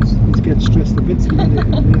crossings. He's getting stressed a bit.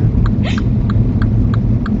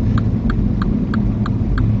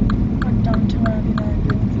 Went down too early there.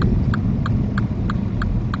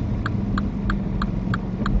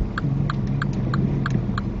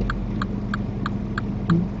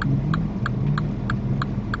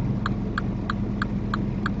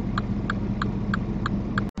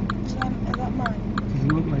 Is that mine? Does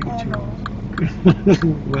it look like Oh it's no.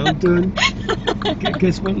 yours? Well done.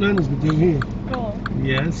 Guess what learners we do here? Go.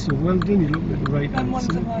 Yes, so well done. You look at the right Then hand one's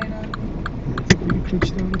a side. minor. Yes, put your clutch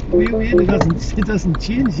down. Wait, it hasn't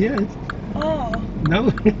changed yet. Oh. Now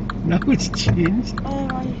it's changed. Oh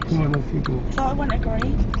right. Go on, off you go. I thought I went to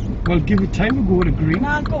green. Well, give it time to go to green.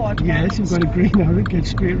 Nah, go on. Yes, you've got a green arrow. Get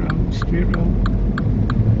straight round, straight round.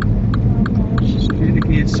 Oh gosh. Straight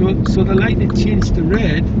again. So the light had changed to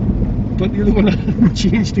red, but the other one hadn't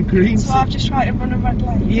changed to green. So I've just tried to run a red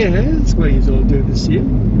light. Yeah, that's why you all do the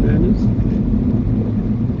same, learners.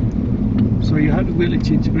 So you had to wait to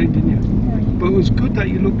change to green, didn't you? Right. But it was good that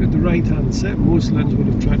you looked at the right hand set. Most learners would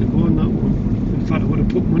have tried to go on that one. In fact, I would have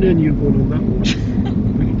put money on you going on that one.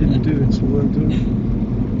 But you didn't didn't do it, so well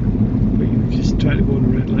done. But you just tried to go on a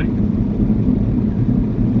red light.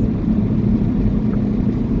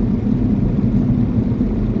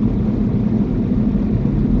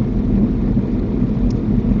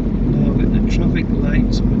 Now at the traffic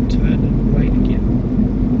lights, we're turning right again.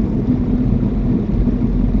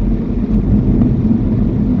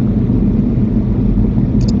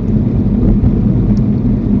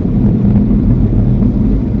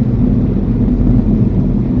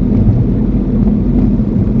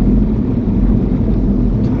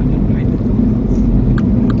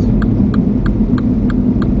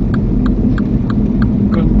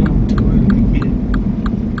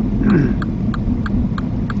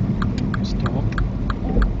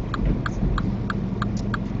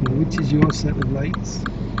 Which is your set of lights?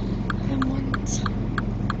 And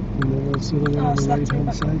then also the one on the right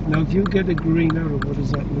hand side. Now if you get a green arrow, what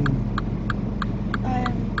does that mean? I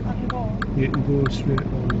can go. You can go straight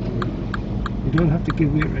on. You don't have to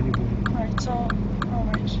give way to anybody. Right, so,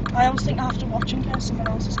 alright. I always think I have to watch in case someone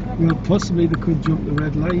else is going to Well, go. possibly they could jump the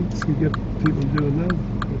red lights. You get people doing that.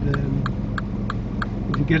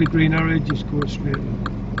 But if you get a green arrow, just go straight on.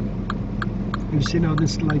 You see now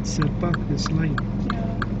this light set back, this line? Yeah.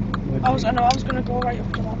 I was going to go right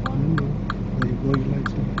up to that one. No. There you go, your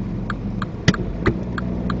lights on.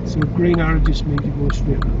 So green arrow just means you go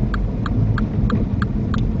straight on.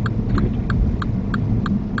 Good.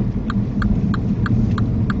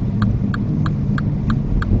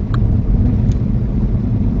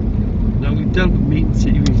 Now we've dealt with meeting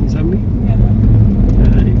situations, haven't we? Yeah.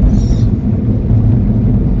 Nice.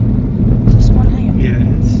 Is this one here?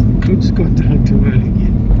 Yes. Cook's got down too early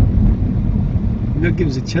again. Not give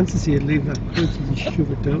us a chance to see it leave that clutch and just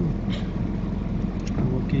shove it down.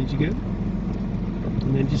 And what gauge you get?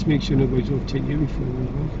 And then just make sure nobody's overtaking you before you as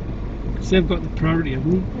well. Because they've got the priority,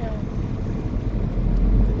 haven't they? Yeah.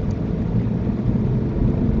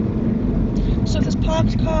 So there's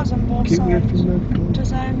parked cars on both Keep away sides. from that car.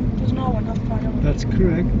 Does no one have priority? That's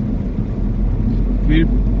correct. If you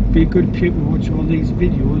be a good people and watch all these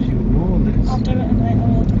videos, you know all this. I'll do it tonight, I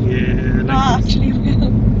will do it. Yeah, No, like I actually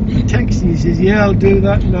will. he texts me, he says, yeah, I'll do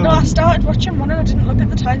that now. No, I started watching one and I didn't look at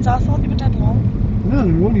the times. I thought they were dead long. No,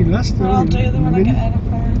 they're only last Well, I'll do them when I get in, I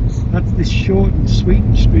promise. That's the short and sweet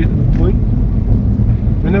and straight to the point.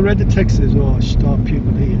 When I read the text, it says, oh, star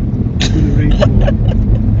pupil here. I'm going to read more.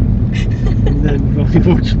 And then we've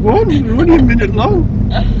only watched one, they're only a minute long.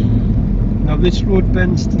 Now this road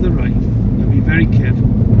bends to the right. Now be very careful,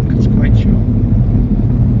 because it's quite sharp.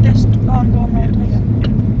 This, I'm going round here.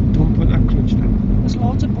 Don't put that clutch down. There's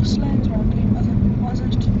loads of bus lanes around here. What is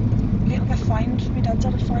it? It'll get fined. My dad's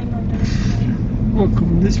had a fine on this. Oh,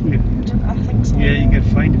 come this way. I think so. Yeah, you get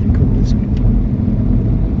fined if you come this way.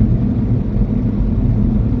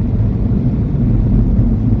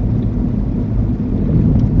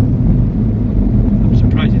 I'm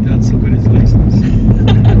surprised your dad still got his license.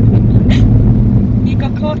 You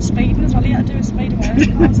got caught speeding as well. You had to do a speed awareness.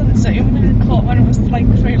 I was on the Zoom and got caught when it was like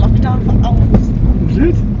pre-lockdown for hours. Was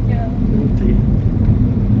it? Yeah. Oh dear.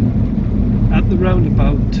 At the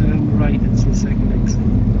roundabout, turn right, it's the second exit.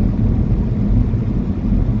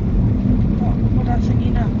 What I think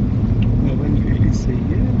you know. Well, when you see,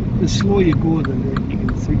 yeah, the slower you go, the more you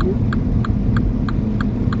can signal.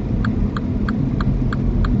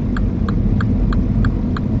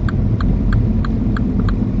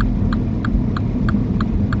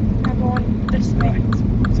 I'm going this way. Right,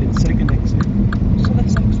 it's in second exit. So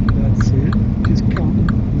this exit. That's it. Just count them.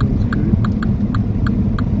 That's good.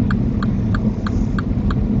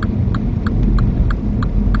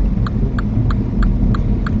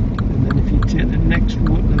 And then if you take the next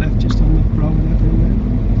road to the left, just on the brown everywhere.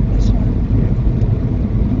 This one. Yeah.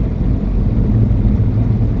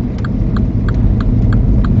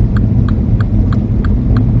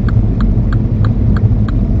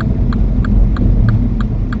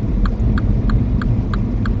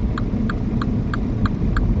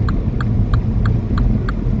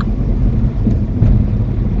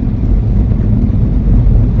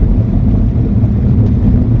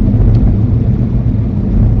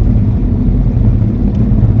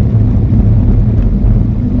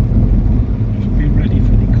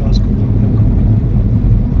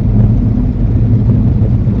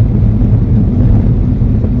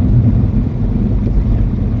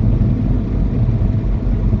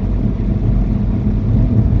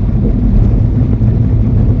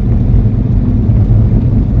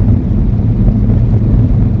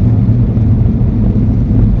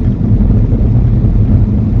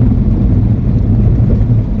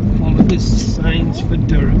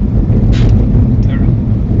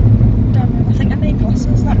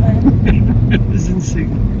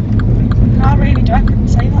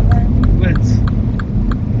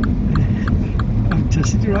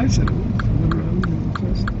 tested your eyesight. Run around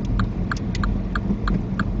first.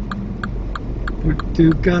 But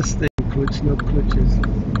do gas then, clutch, not clutches.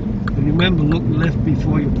 And remember, look left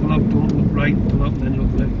before you pull out. Don't look right, pull out, then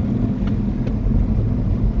look left.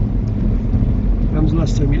 When was the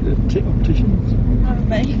last time you did the opticians? Not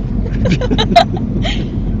me.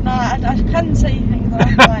 No, I can see things all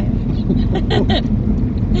the time.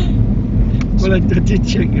 Well, I did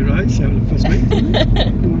check your eyesight the first week, didn't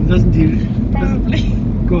it? Doesn't he? Probably.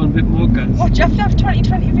 Go on, a bit more gas. What, do you have to have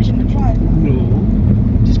 20/20 vision to drive? No.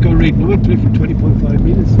 Just go read number plate for 20.5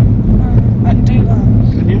 metres. I can do that.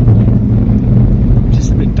 Can you?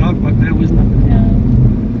 Just a bit dark back there, wasn't it?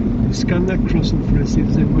 Yeah. Scan that crossing for us, see if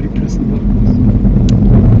there's anybody pressing buttons.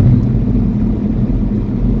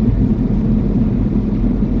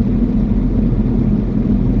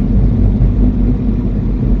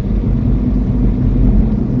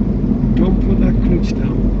 Don't put that clutch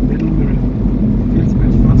down, middle mirror. Feels a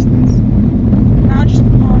bit fast, this. Can I just,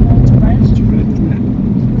 oh no, it's red. It's red, isn't it?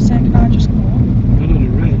 So can I just go? Not on a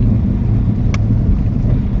red.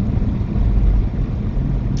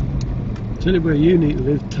 Tell you where you need to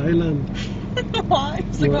live, Thailand. Why?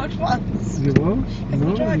 It's a good once. You what?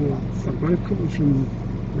 No, drive no. once. I've got a couple from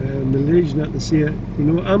Malaysia that see it. You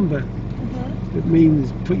know amber? Mm-hmm. It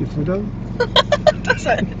means put your foot on. Does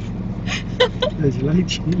it? There's your light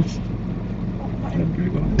change. Very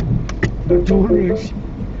well. But don't rush.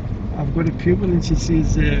 I've got a pupil and she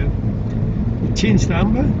says, it changed to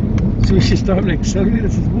amber. So she's starting to accelerate. I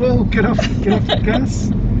says, whoa, get off the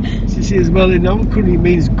gas. She says, well, in our country it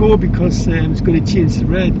means go because it's going to change to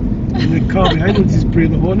red. And the car behind will just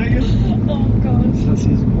bring the horn at you. Oh god. So I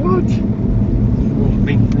says, what? Well, it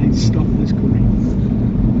means they need to stop in this country.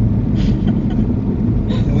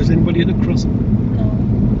 Now, is anybody at the crossing? No.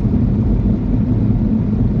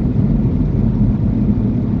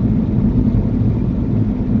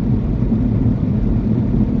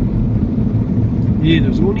 Yeah,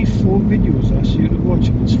 there's only 4 videos I asked you to watch.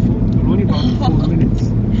 It was 4. They're only about 4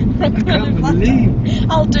 minutes. I can't believe.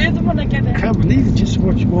 I'll do them when I get in. I can't believe you just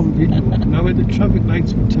watched one video. Now at the traffic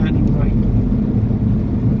lights we're turning right.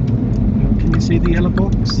 Now can you see the yellow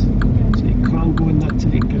box? So you can't go in that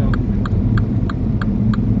till you get out.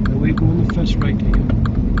 Now we go on the first right here.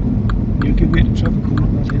 You can wait the traffic coming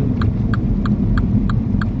up that hill.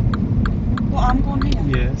 What, I'm going here?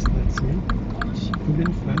 Yes, that's it. Gosh. Put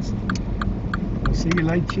in first. Now see your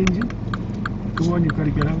light changing? Go on, you've got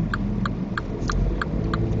to get out.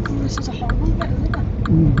 Oh, this is a horrible bit, isn't it?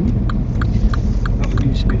 Mm-hmm. That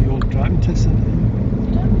used to be the old driving test centre.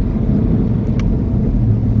 Yeah.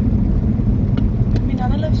 My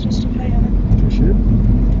nana lives just up here. Does she?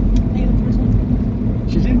 Near the prison.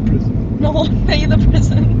 She's in prison. No, near the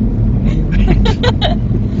prison.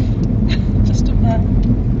 Just up there. I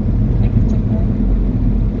think it's up there.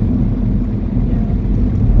 Yeah.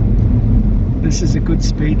 This is a good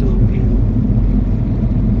speed along here.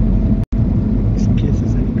 Just in case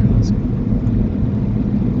there's any cars.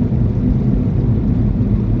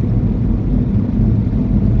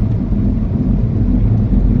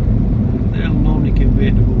 They'll normally give way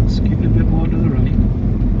to us. Keep it a bit more to the right.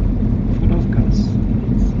 Foot off gas.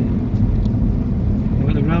 Now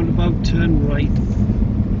at the roundabout, turn right.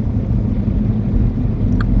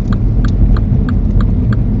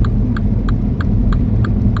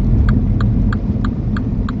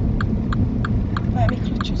 Right, my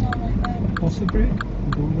clutches are right there. Off the brake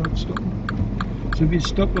and go without stopping. So if you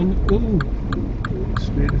stop on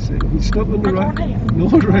straight a second. If you stop on the I'm right. on here. No,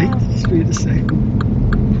 right, straight a second.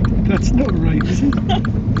 That's not right, is it?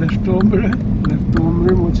 Left arm mirror,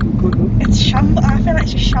 what's it called? It's shambles. I feel like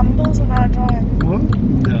it's just shambles when I drive. What?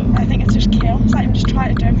 No. I think it's just chaos. Like I'm just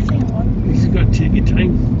trying to do everything at once. You just got to take your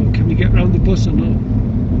time. Well, can we get round the bus or not?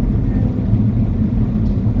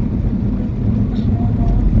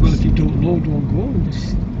 Well, if you don't know, don't go and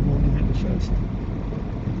just go on and get the first.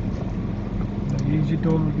 Now, use your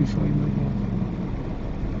door before you move on.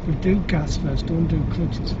 But do gas first, don't do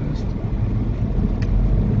clutches first.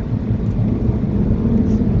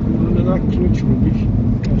 None of that clutch rubbish.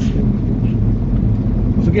 Gas then clutch.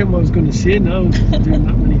 I forget what I was going to say now, doing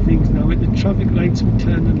that many things now. At the traffic lights we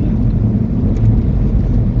turn and left.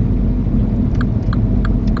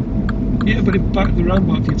 Yeah, but if back the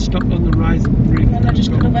roundabout, if you'd stopped on the rise and brake, And I just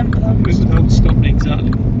could have went for that. without stopping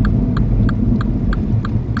exactly.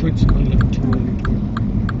 Clutch might look too early.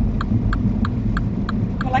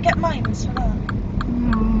 Will I get mines for that?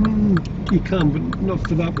 You can, but not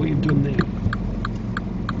for that what you've done there.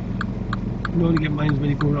 You only get mines when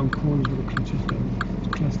you go around corners with the clutches down. It's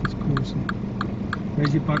classed as coursing.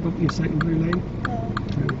 Where's your back up your secondary lane? No.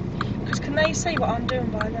 Because can they see what I'm doing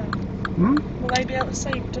by then? Hmm? Will they be able to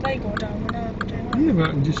see? Do they go down when I do that? Yeah, but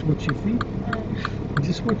I can just watch your feet. He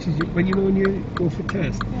just watches you. When you go for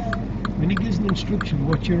test, Yeah. when he gives an instruction,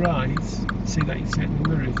 watch your eyes, see that you set in the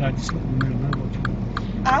mirrors. I just look in the mirror and I watch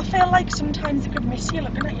you. I feel like sometimes they could miss you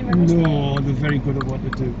looking at your mirrors. No, they're very good at what they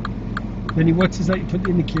do. Then he watches that, you put the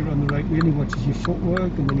indicator on the right way, and he watches your footwork,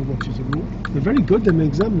 and then he watches the road. They're very good, them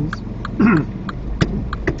examiners.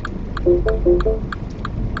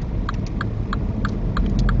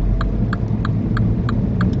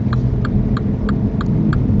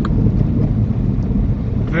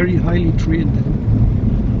 Very highly trained.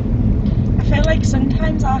 I feel like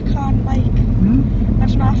sometimes I can't I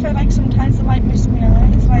don't know, I feel like sometimes they might miss my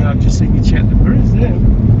eyes. Like, I've just seen you check the mirrors there.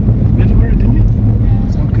 Middle mirror, didn't you?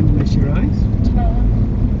 yeah, So how can you miss your eyes? I don't know.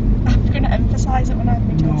 I'm going to emphasise it when I have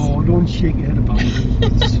my test. No, don't shake your head about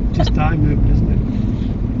it. It's just eye movement, isn't it?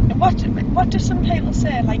 What do some people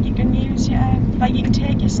say? Like you can use your, like you can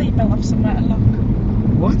take your seatbelt off somewhere to look.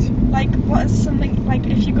 What? Like what is something, like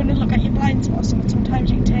if you're going to look at your blind spot or something, sometimes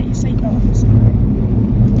you can take your seatbelt off or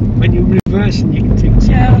something. When you're reversing, you can take the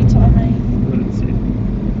Yeah, seatbelt. that's what I mean. Well, that's it.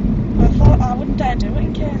 I thought I wouldn't dare do it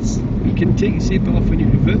in case. You can take your seatbelt off when you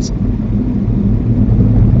reverse.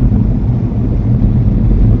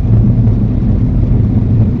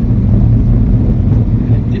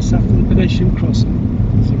 Just after the pedestrian crossing,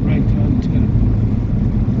 there's a right-hand turn.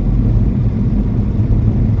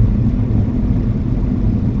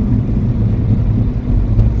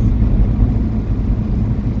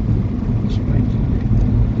 It's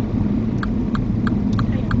right.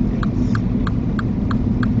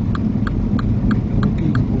 Okay,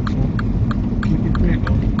 go for. Keep your brake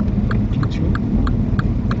on. Clutch on.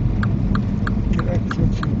 Get that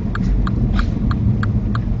clutch on.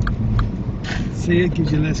 See, it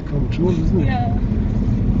gives you less control, doesn't it? Yeah.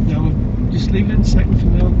 Now, just leave it in second for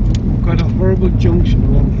now. We've got a horrible junction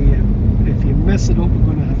along here. If you mess it up, we're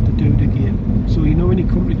going to have to do it again. So you know when you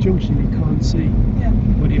come to a junction you can't see, Yeah.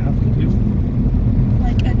 what do you have to do?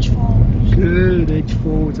 Like edge forward. Good, edge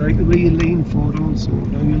forward, like the way you lean forward also.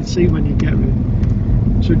 Now you'll see when you get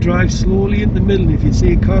it. So drive slowly in the middle. If you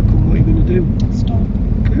see a car come, what are you going to do? Stop.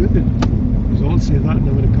 Good. Because all say that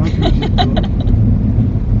now when a car comes, you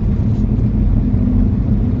go.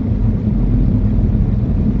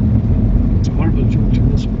 It's a horrible junction,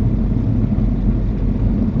 this one.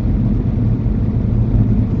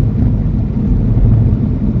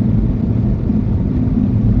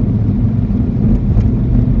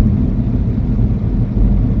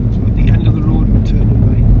 So at the end of the road, we're turning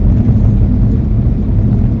right.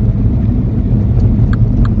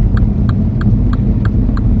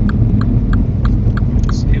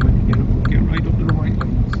 See when you get right up to the white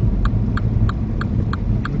lines.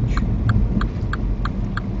 Good.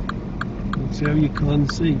 See how you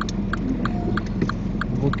can't see.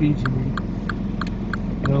 Walk easily.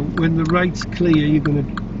 Now, when the right's clear, you're gonna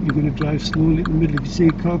drive slowly in the middle. If you see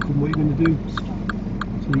a car come, what are you gonna do? Stop.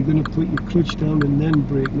 So you're gonna put your clutch down and then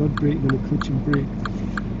brake, not brake. You're gonna clutch and brake.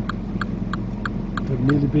 I've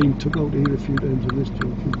nearly been took out here a few times on this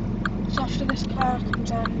junction. So after this car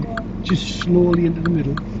comes out and go. Just slowly into the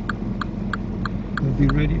middle. I'll be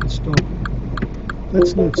ready to stop.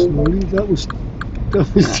 That's not slowly. That was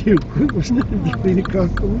too quick, wasn't it? If there'd been a car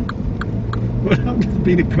coming. What happened if there'd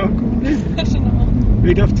been a car coming then? I don't know.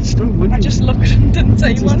 We'd have to stop, wouldn't I we? just looked and didn't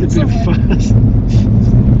say Just a one bit somewhere. fast.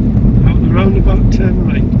 Out the roundabout, turn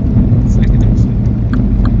right. Second exit.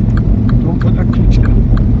 Don't put that clutch down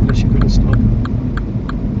unless you're going to stop.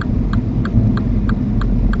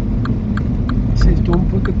 It says don't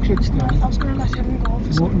put the clutch I down. was going to let him go for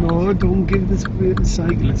No, some reason. no, don't give this way to the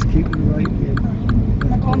cyclist. Keep it right in.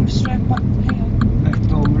 Am I going straight back here?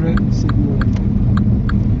 Left arm right and signal.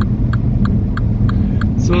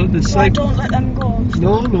 So the So I cyclist. don't let them go.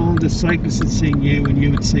 No, the cyclist had seen you and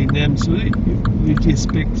you had seen them, so you'd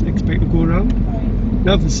expect to go around. Right.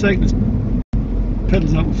 Now if the cyclist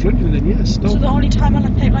pedals out in front of you, then yes, So stop. the only time I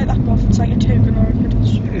let people like that go if it's like a token or a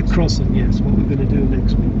pedestrian. Crossing, yes, what we're going to do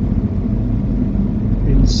next week.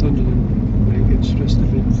 In Sunderland, where you get stressed a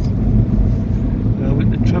bit. Now with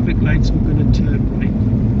the traffic lights, we're going to turn right.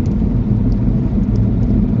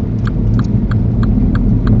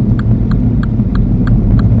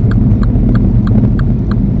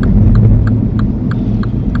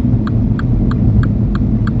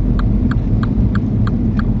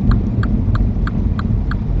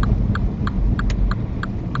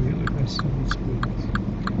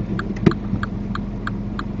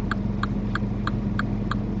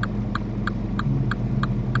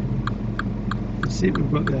 See,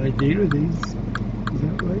 we've got the idea of these. Is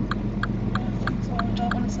that right? So I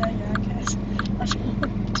don't want to say yeah, I guess. I don't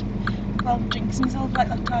want. I'll jinx myself like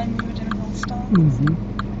that time we were doing all that start? Mm-hmm.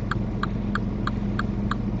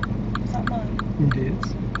 Is that mine? It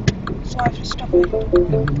is. So I just stop it.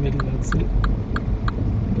 In the middle, that's it.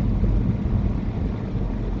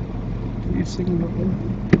 Put your signal up there.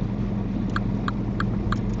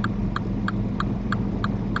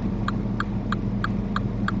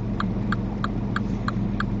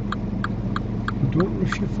 Don't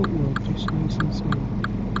rush your footwork, just nice and slow.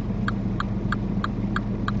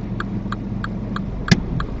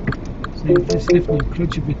 So you're just lifting your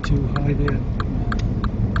clutch a bit too high there.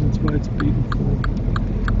 That's why it's bleeding forward.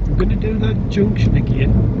 I'm going to do that junction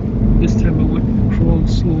again. This time I want to crawl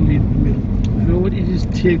slowly in the middle. I don't want you to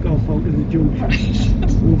just take off out of the junction.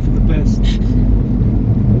 Hope for the best.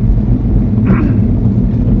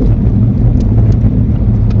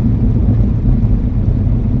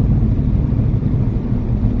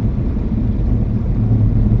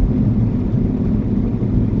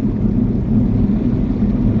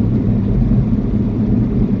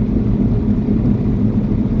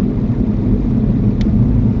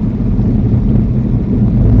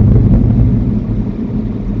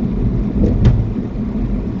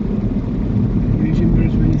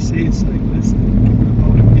 Say it's like this, give it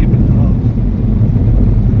about a minute and a half.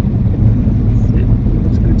 That's it,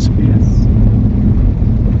 that's good space.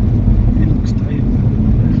 He looks tired by the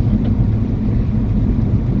way there.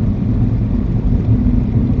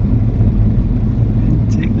 And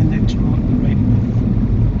take the next road to the right enough.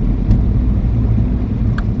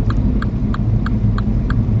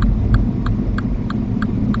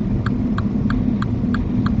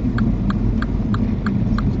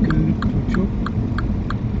 Good, touch up.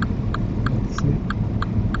 First.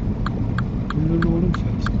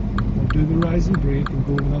 Or do the rise and brake and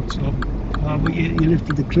go without stopping. But you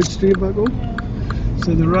lifted the clutch straight back up. Yeah.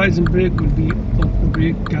 So the rise and brake would be up the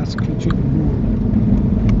brake, gas, clutch up and more.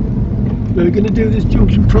 Now we're going to do this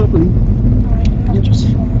junction properly. Right, not just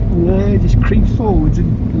flying. Yeah, just creep forwards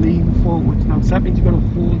and lean forwards. Now so that means you've got to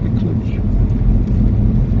hold the clutch.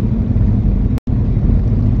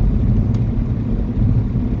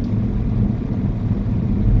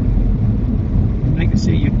 Like I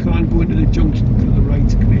say, you can't go into the junction until the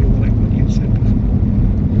right's clear, like what you said before.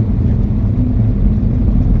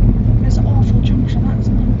 It's an awful junction, that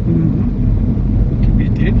isn't it? Mm-hmm. It can be a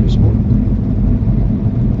dangerous one.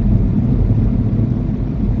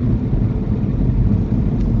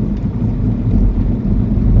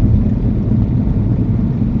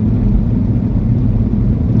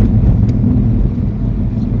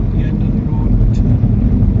 So at the end of the road, we turn.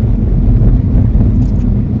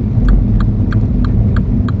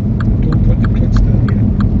 Don't put the clutch down yet.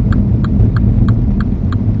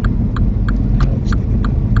 Now it's sticking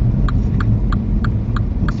out.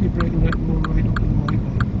 Off your brake and let go right up and right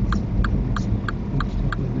line.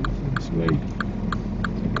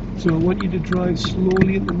 So I want you to drive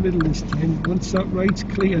slowly in the middle this time. Once that right's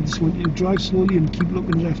clear, I just want you to drive slowly and keep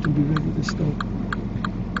looking left and be ready to stop.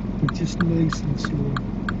 But just nice and slow.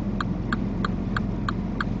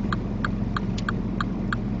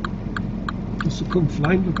 Just to come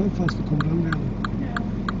flying, look how fast they come down there. Yeah.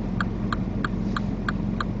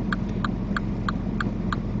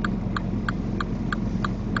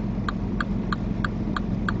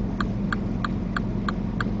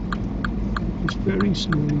 Just very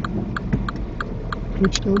slowly.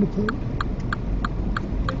 Clutch down a pound.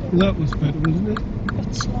 That was better, wasn't it?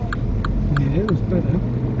 Bit slow. Yeah, it was better.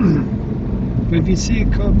 But if you see a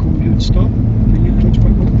car come, you'd stop, bring your clutch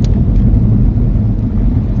back up.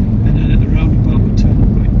 And then at the roundabout, we'll turn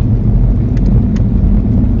right.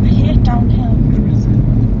 I hate downhill. There is a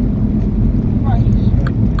Right.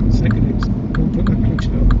 right. Second exit. Don't put that clutch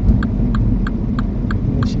down.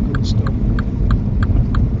 Unless you're going to stop.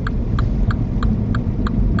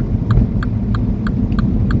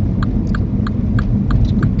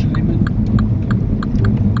 It's good timing.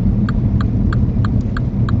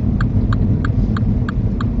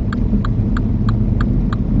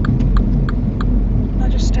 I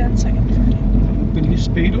just stay in second for you. When you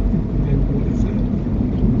speed up and then go to third.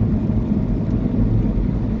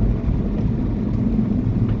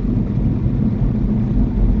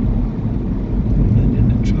 And then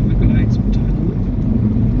the traffic lights will turn on.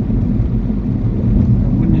 I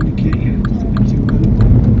wouldn't indicate you as you will.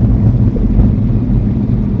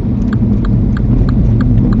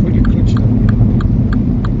 Don't put your clutch down yet.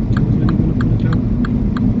 Tell us when you're going to put it down.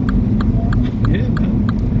 Yeah, man.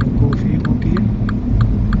 Go for your hook here.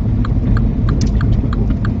 Clutch back up.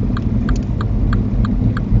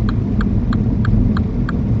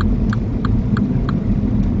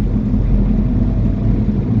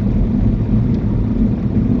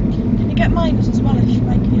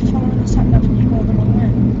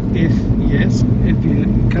 Yes, if you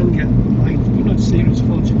can get mine, but not serious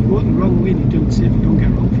faults. If you go the wrong way and you don't see if you don't get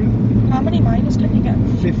wrong for it. How many minors can you get?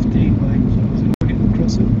 15 mines. Is it getting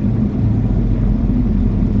across it?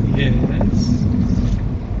 Yes.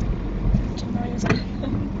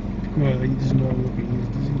 Well, he doesn't know what he is,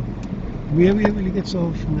 does he? Where he gets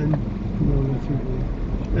off and then come over through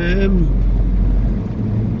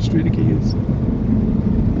straight gears.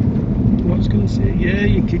 What I was going to say, yeah,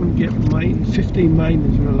 you can get 15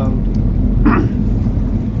 miners are allowed.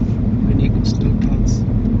 And you can still pass.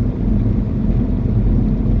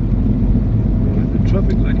 The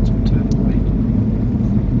traffic lights will turn right.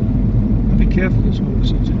 Now be careful this one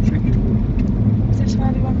because it's a tricky one. Is this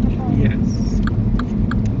where we went before? Yes.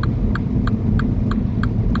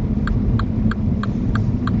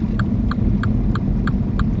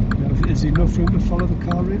 Now, is there enough room to follow the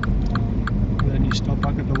car in? And then you stop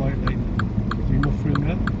back at the white line. Is there enough room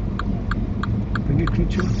there? Bring your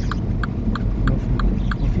clutch up.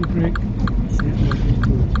 Off your brake.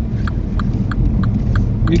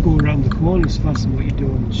 We go around the corners faster than what you do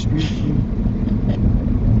on the street.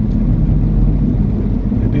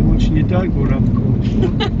 Maybe watching your dad go around the corners.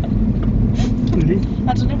 Really?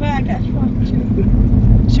 I don't know where I get it from.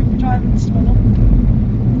 Should be driving slow.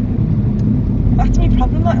 That's my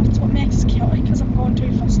problem, like, that's what makes it chaotic, because I'm going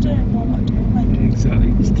too fast and know what to do. Like. Yeah,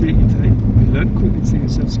 exactly, just take your time. You learn quick and save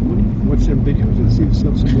yourself some money. Watch them videos and save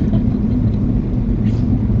yourself some money.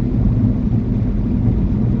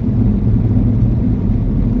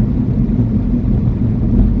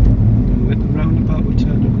 Now at the roundabout we're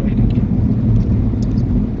turning right again.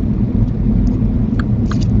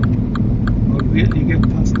 I'll wait till you get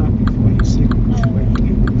past that before you signal.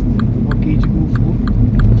 What gauge you go for?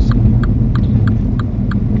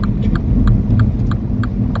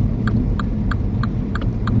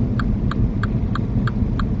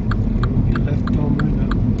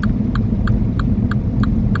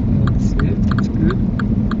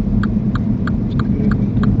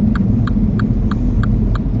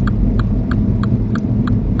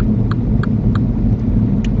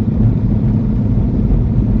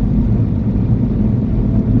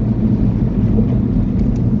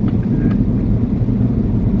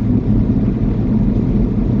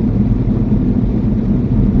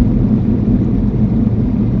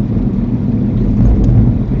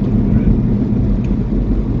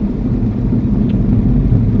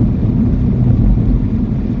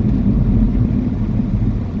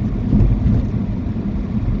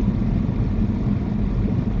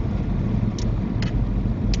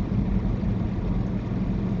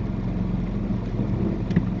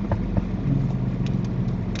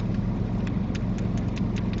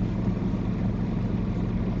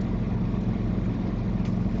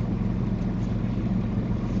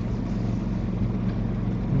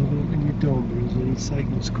 There's any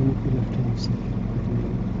cycles coming up the left hand side.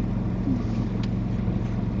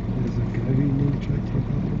 There's a guy who nearly tried to take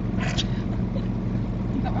that one.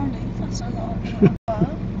 You got round it, that's a lot.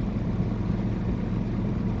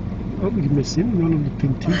 Oh, we missed him, one on the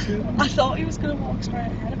pink t-shirt. I thought he was going to walk straight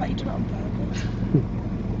ahead, I bet you did it on purpose.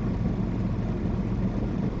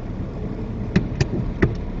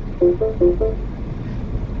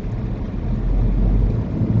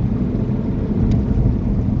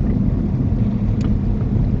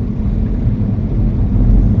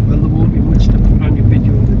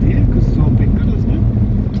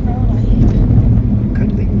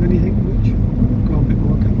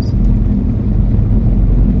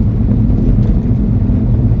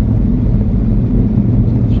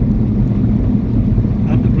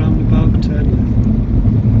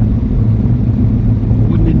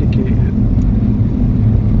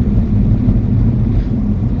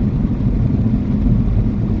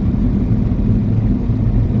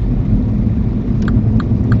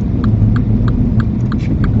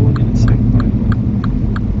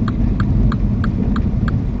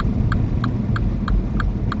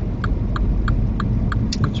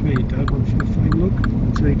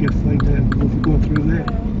 So you get find out if we go through there.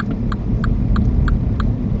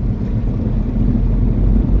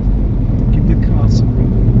 Give the car some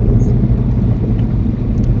room.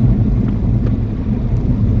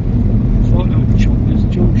 I thought I would chop this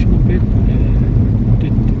junction a bit, but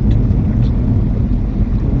didn't do too much.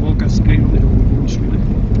 More gasoline than all the straight.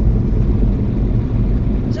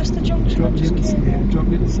 Is this the junction? Drop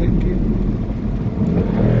it in the second gear.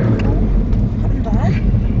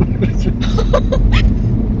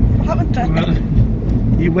 What happened there? Well,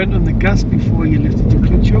 you went on the gas before you lifted your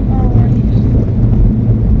clutch up. Oh, right.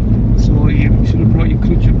 So you should have brought your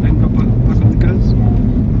clutch up and got back on the gas.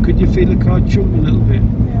 Yeah. Could you feel the car chunk a little bit?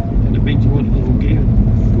 Yeah. And it means you want a little gear.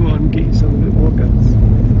 Go on, get yourself a bit more gas.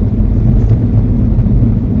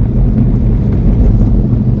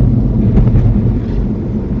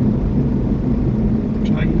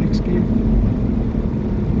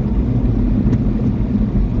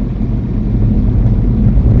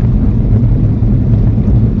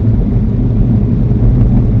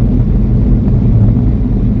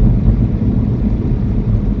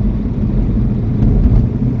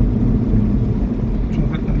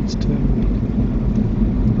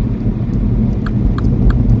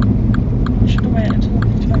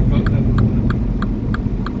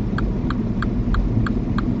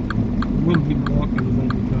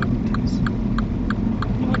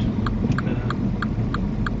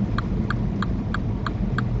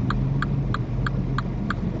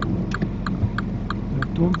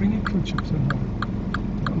 Don't bring your clutch up so high.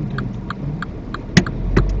 That'll do.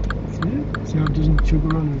 See how it doesn't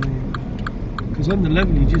chug around or anything? Because on the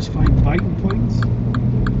level you just find biting points.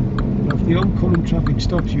 Now if the oncoming traffic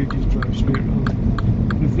stops you, just drive straight around.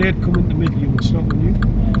 But if they'd come in the middle, you would stop, wouldn't you?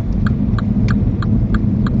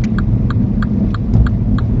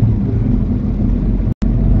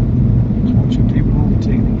 Watching people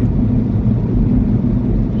overtaking again.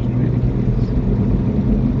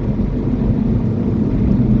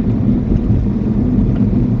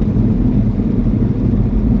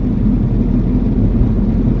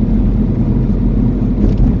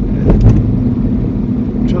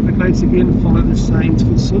 Lights again, follow the signs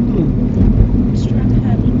for Sunderland. Straight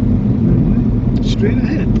ahead. Straight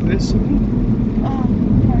ahead, where's Sunderland? Oh,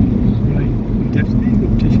 right. Right, definitely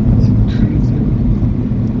got tissues.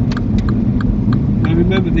 Now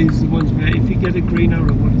remember, these are the ones where if you get a green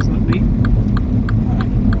arrow, what does that mean?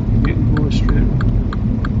 You can go straight.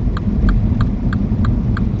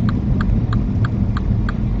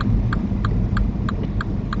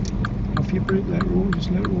 If you break that road,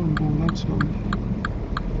 just let one go, that's not me.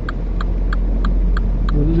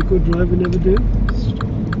 What does a good driver never do?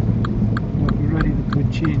 Well, be ready to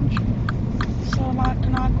good change. So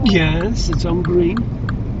can I go? Yes, it's on green.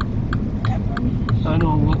 Okay, I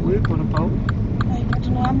know what way, what about? I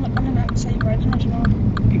don't know, I'm looking at say red, I don't know.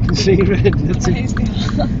 You can see red, that's it.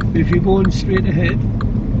 If you're going straight ahead,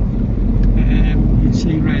 you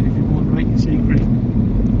see red. If you're going right, you see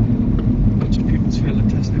green. Lots of people fail the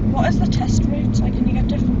test. What is the test rate? Like, can you get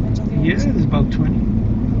different ones? Yeah, there's about 20.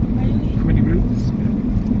 Really? 20 routes, yeah.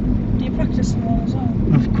 Do you practice them all as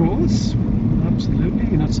well? Of course, absolutely.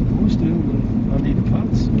 You're not supposed to. I need a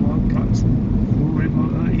pass. No, I'll practice them. Don't worry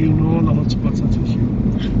about that. You'll know all the hot spots, that's for sure.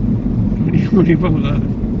 Don't worry about that.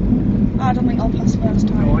 I don't think I'll pass first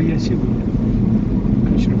time. Oh, yes, you will.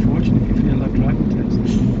 Because you're unfortunate if you fail that driving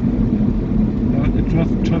test. Now, the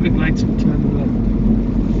traffic lights will turn to the left.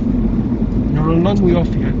 Now, we're a long way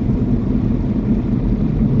off here.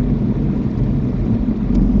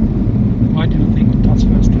 Why do you think you pass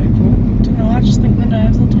first time for? I don't know, I just think the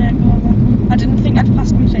nerves will take over. I didn't think I'd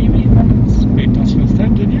pass my theory once. You passed first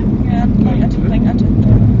time, didn't you? Yeah, I didn't think I did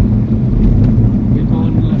though. We're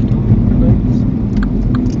going left on the lights.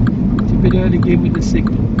 It's a bit early game with the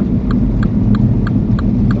signal.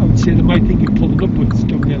 I would say they might think you're pulling upwards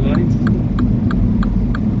down their lines.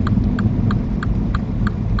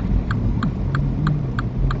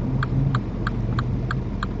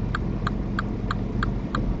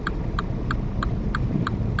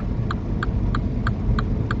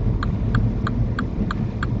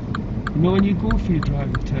 You know, when you go for your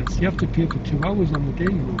driving test, you have to pay for 2 hours on the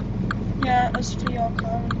day, you know. Yeah, as for your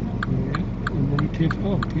car, isn't it? Yeah, and then you pay for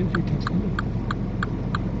your test, isn't it?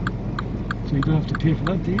 So you don't have to pay for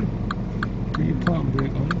that, do you? Put your parking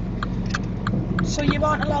brake on. So you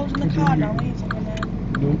aren't allowed in the car now either,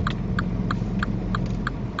 Nope.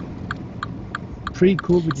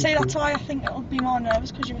 Pre-COVID. See, that's why I think it'll be more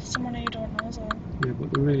nervous because you're with someone who you don't know as well. Yeah,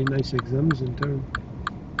 but they're really nice exams in town.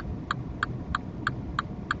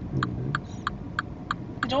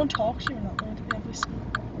 They don't talk to you in that way, do they, obviously?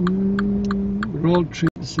 We're all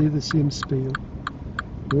trained to say the same spiel.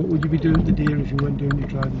 What would you be doing today if you went doing your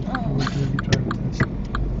driving? Oh. You went doing your driving test.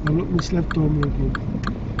 Now look in this left door mirror again.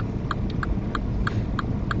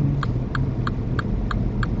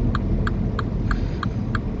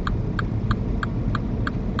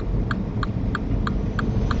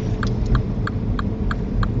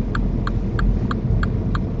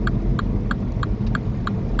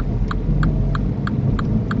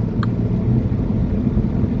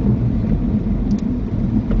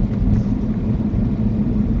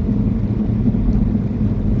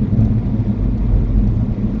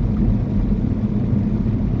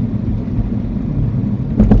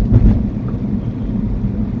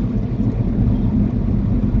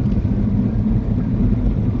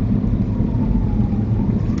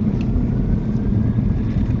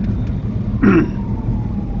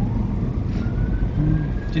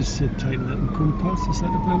 Just sit tight and let them come past. Is that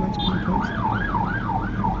the blue lights come past?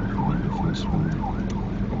 Not the first one.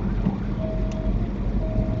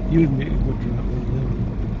 You'd make a good driver then.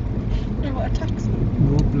 You want a taxi?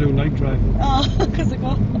 No, blue light driving. Oh, because I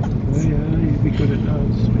got Oh yeah, you'd be good at that.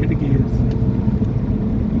 Straight to gears.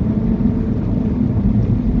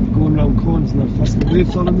 Going round corners and that fast. We're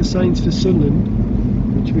following the signs for Sunderland.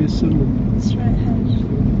 Which way is Sunderland? straight ahead.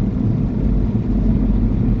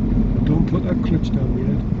 Don't put that clutch down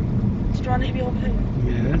yet. Do you want it to be over here?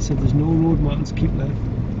 Yeah, so there's no road markings, keep left.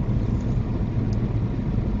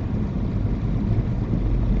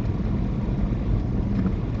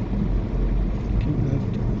 Keep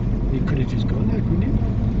left. You could have just gone there, couldn't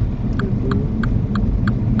you?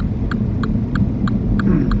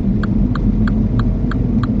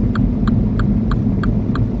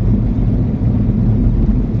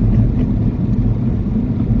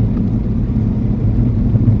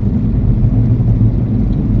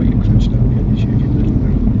 Don't put your clutch down yet, just use your middle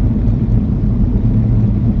wheel.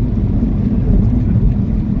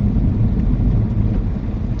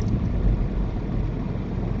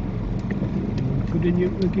 Put in your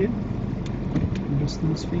again. Rest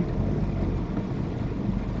those feet. There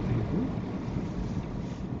you go.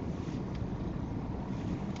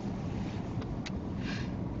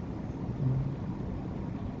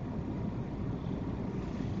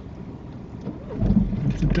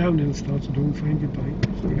 If the downhill starts, don't find your bike,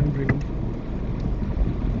 so you can bring them.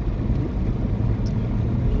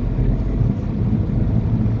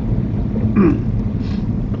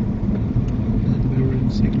 And mirror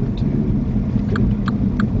and signal to good.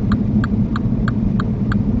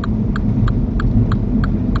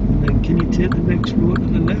 And then can you take the next road to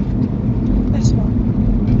the left? This one.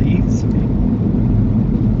 Please.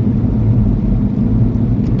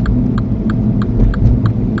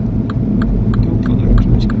 Don't put that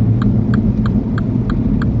clutch down.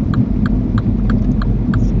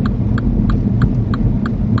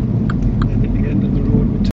 And at the end of the road,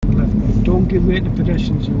 we turn left. Now, don't give way to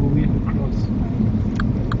pedestrians who are waiting to cross.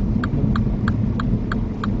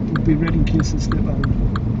 Don't be ready in case they step out.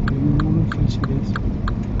 You roll on first for this.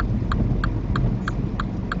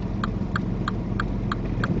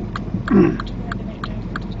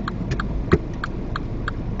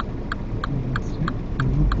 That's it.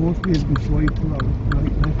 And look both ways before you pull out.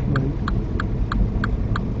 Right, left, right.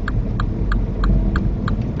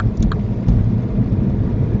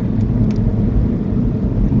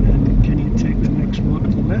 And then can you take the next road to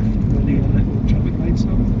the left where the traffic lights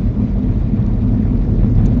are?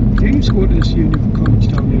 Do you used to go to this uni for college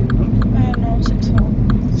down here or not? No,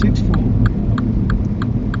 6-4.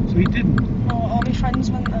 6-4. So you didn't? No, all my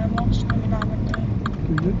friends went there, most of them and I went there.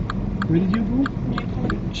 Did you? Where did you go? New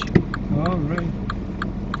college. Oh, right.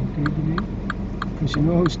 Okay, because you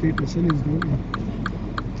know how steep the hill is, don't you?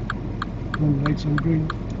 One lights on green.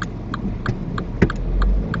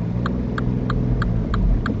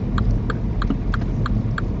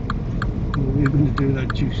 Well, we're going to do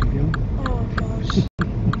that juicy hill. Oh gosh.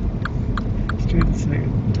 Straight a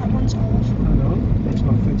second. That one's I awful. know, that's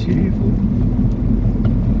what I fetch you here for.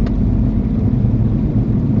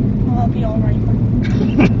 Well, I'll be alright then.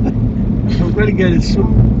 I'm going to get it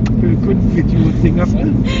some good video thing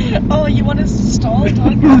after. Oh, you want us to stall,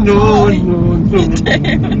 don't you? No, Oh, no. you do.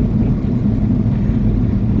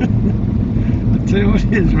 I'll tell you what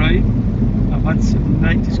it is, right? I've had some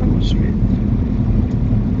night just go straight.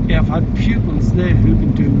 Yeah, I've had pupils there who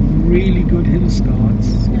can do really good hill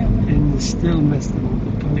starts Yeah. and still mess them up.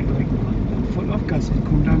 They panic like that. Foot off gases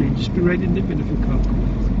come down and just be ready to nip it if a car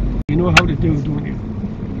comes. You know how to do it, don't you?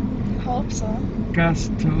 Hope so. Gas,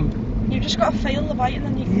 tug. You just got to feel the bite and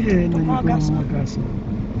then you can Yeah, and put then you more go gas more on. gas on.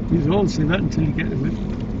 You all say that until you get to it.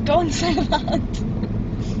 Don't say that.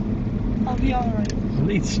 I'll be alright. At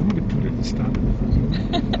least somebody put it at the start of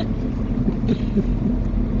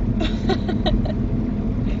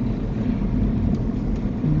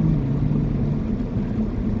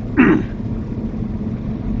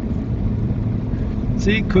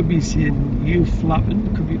See, it could be saying you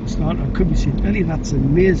flapping, could be at the start, or could be saying, Ellie, that's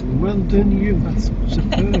amazing, well done you, that's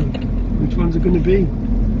superb. Which one's it going to be?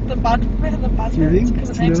 The bad bit, Do you think? because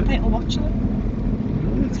it Do you makes know- people watching it.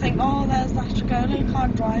 No, it's Think, oh, there's that girl who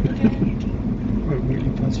can't drive again. well, really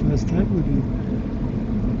past first time, would you?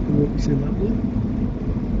 What was in that one?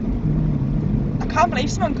 I can't believe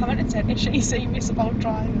someone commented saying, is she serious about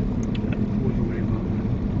driving? Wouldn't worry about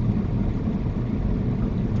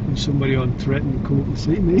that. If somebody on threatened to come up and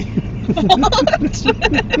see me.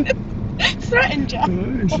 Threatened you?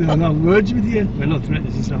 I'll have words with you. Well, not threatened,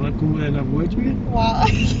 it's just I'll come over and have words with you. Why?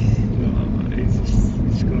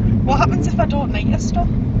 It's got it. What happens if I don't make your stuff?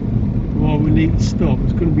 Well, we need to stop.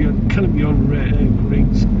 It's going to be on, can it be on red,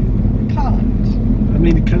 green screen? Can't. I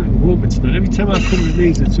mean, it can't hope it's not. Every time I come to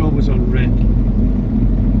these, it's always on red.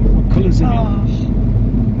 What colour's it? Oh,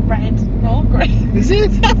 red. No, green. Is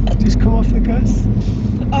it? Just come off the gas.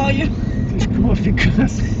 Oh, you. Just come off the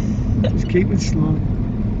gas. Just keep it slow.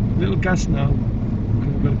 Little gas now.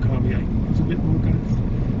 Because I've got a car behind. There's a bit more gas.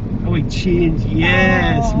 Oh, it changed.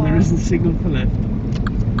 Yes. Oh. There isn't signal for left.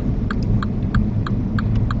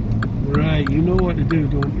 Right, you know what to do,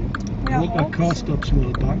 don't you? Yeah, Hope that car stops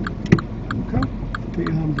well back. Okay. Put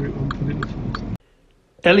your handbrake on, put it in first.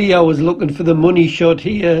 Ellie, I was looking for the money shot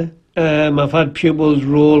here. I've had pupils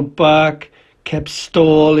roll back, kept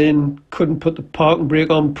stalling, couldn't put the parking brake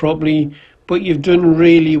on properly, but you've done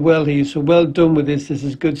really well here, so well done with this. This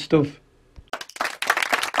is good stuff.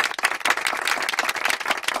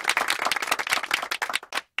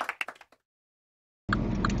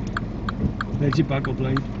 There's your backup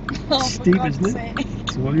line. Oh, Steep, for isn't God's it? sake.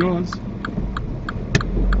 It's all yours.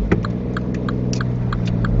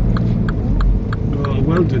 Oh,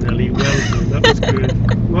 well done, Ellie. Well done. That was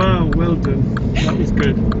good. Wow, well done. That was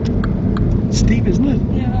good. Steep, isn't it?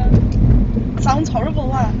 Yeah. Sounds horrible,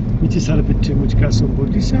 that. We just had a bit too much gas on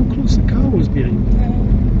board. Do you see how close the car was behind? Yeah.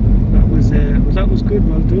 That was good.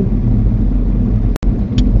 Well done.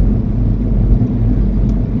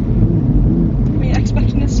 Were you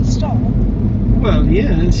expecting us to stop? Well,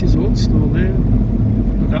 yeah, she's all still there.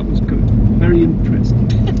 But that was good. Very impressed.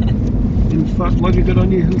 In fact, what have you got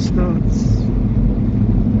on your hill starts?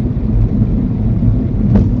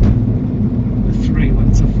 A 3, well,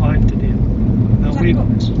 it's a 5 today. Now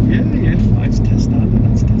Is that good? Yeah, 5's test standard,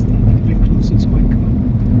 that's test standard. A bit closer to my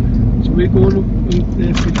car. So we're going up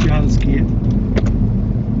there for Giles Gate.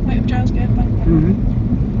 Wait, up Giles Gate, back there.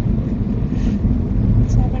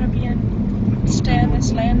 So I'm going to be in, stay in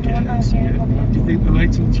this lane, don't I? Yes, yeah. Do you think the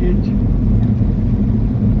lights will change?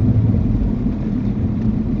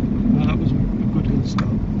 Well, that was a good hill start.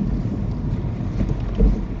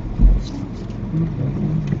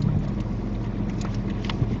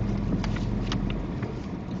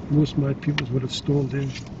 Most of my pupils would have stalled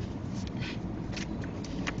in.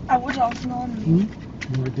 I would have normally.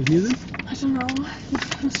 Did you hear them? I don't know.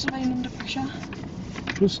 Must have been under pressure.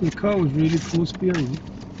 Plus the car was really close behind.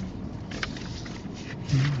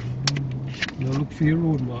 Now look for your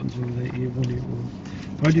road markings over there,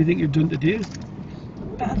 A181. How do you think you've done today?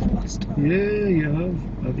 Better than last time. Yeah, you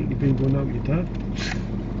have. I think you've been going out with your dad.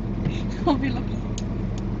 I'll be lucky.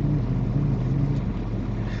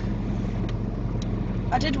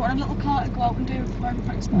 I did want a little car to go out and do private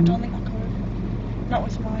practice, but I don't think I could. Not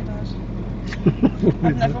with my dad.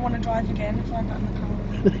 I'd never want to drive again if I got in the car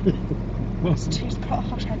with him. What's He's quite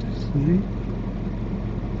hot-headed.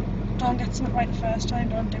 Don't get something right the first time,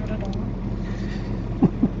 don't do it at all.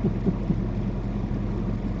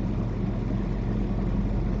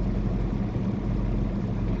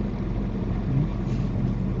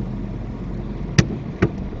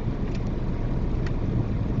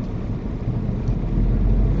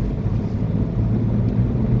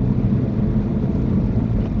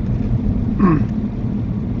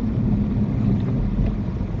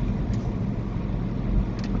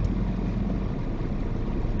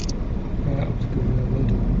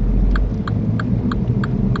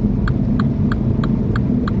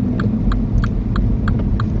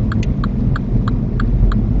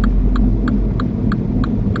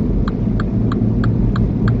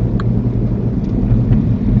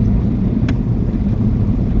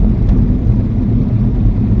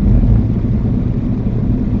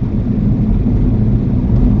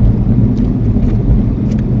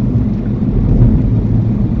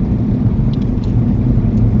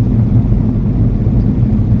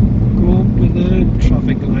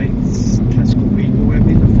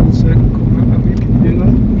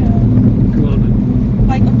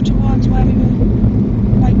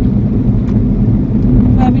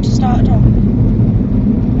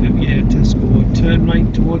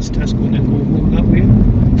 Towards Tesco and then go home that way.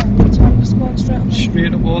 So I'm just going straight up.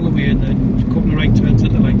 Straight up all the way and then a couple of right turns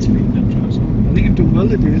at the lights and then drives home. I think you've done well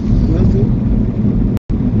today. Well done.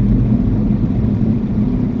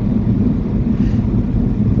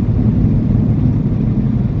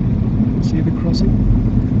 See the crossing?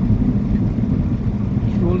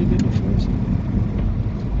 Roll it into first.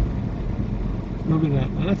 Look at that.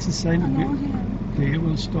 Now that's a sign of it. They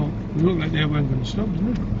will stop. They look like they weren't going to stop, doesn't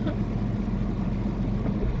it?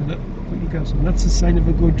 And that's a sign of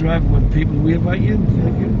a good driver when people wave at you and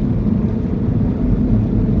thank you.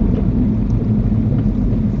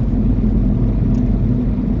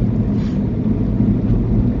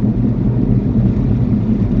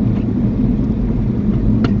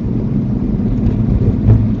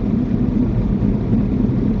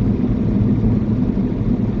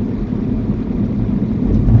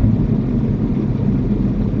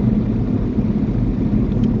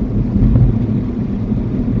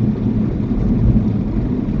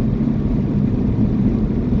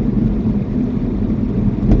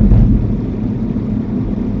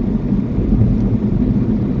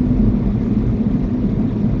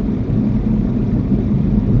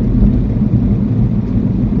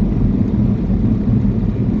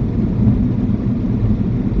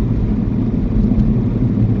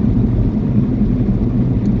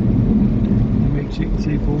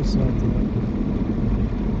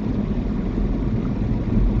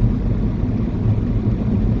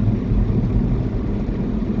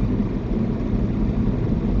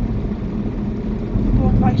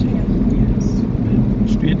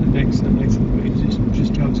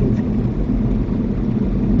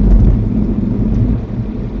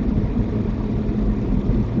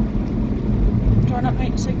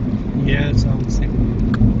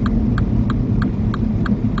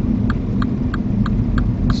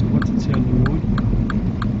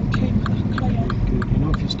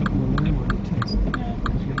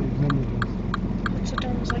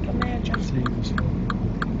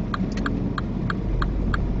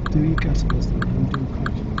 gas goes down and do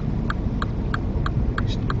crash.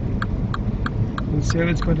 And so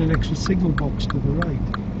it's got an extra signal box to the right.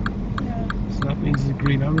 Yeah. So that means the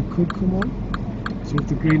green arrow could come on. So if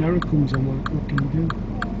the green arrow comes on, what can you do?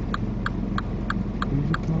 Leave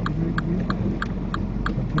the car right away.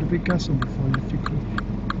 I'll put a bit gas on before you lift your clutch.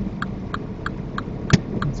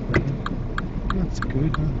 That's better. That's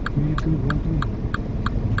good, huh? Really good, well done.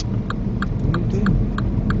 Well done.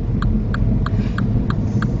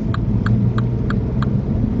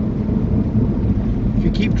 If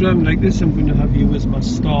you keep driving like this, I'm going to have you as my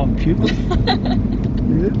star pupil.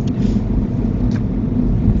 Yeah.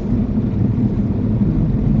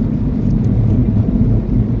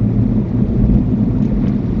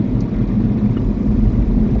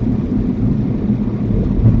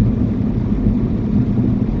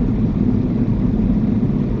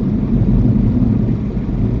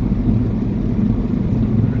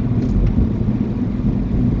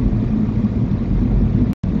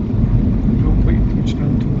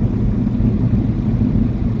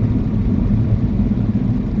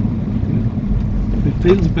 It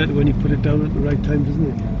feels better when you put it down at the right time, doesn't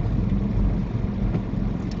it?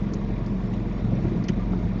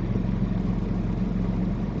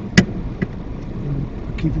 I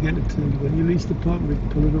keep forgetting to tell you, when you release the park brake,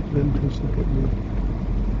 pull it up and then push the button.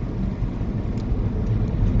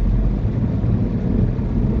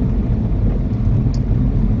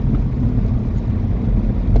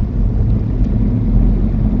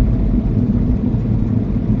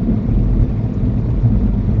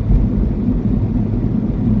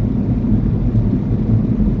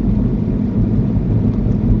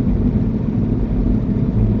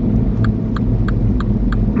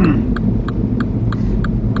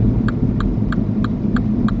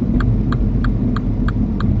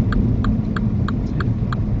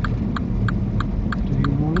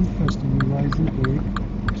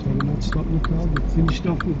 So we're not stopping the car, we finished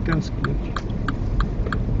off with gas clutch.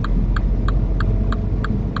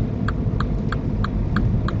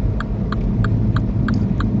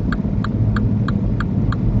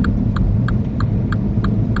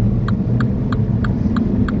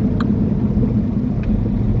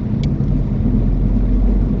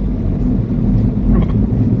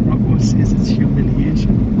 Rockwell says it's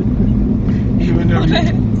humiliation. You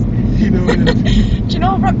know what Do you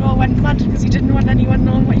know Rockwell went mad because he didn't want anyone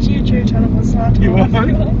knowing what his YouTube channel was? So I told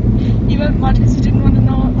him. He went mad because he didn't want to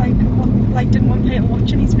know, didn't want people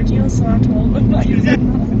watching his videos, so I told him that he was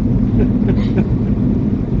in that.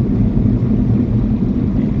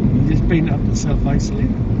 You just been up to self-isolate?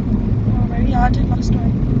 Oh really? Yeah, I did last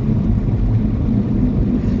night.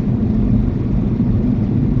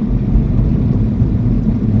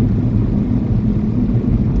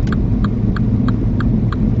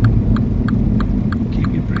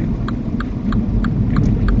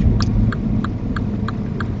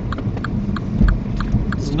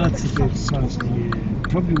 That's a bit fast, yeah.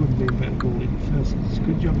 Probably would have been better going in first. It's a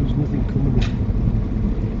good job there was nothing coming in.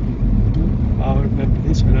 I remember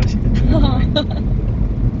this when I see the turn.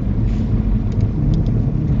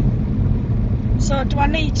 So do I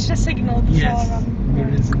need to signal before? Yes, there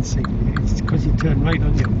isn't signal. It's because you turn right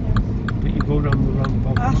on you, but you go around the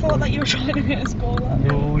roundabout. I thought that you were trying to get us go that way.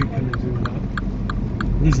 No, you can't do that.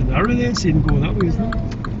 There's an arrow there, so you can go that way, isn't it?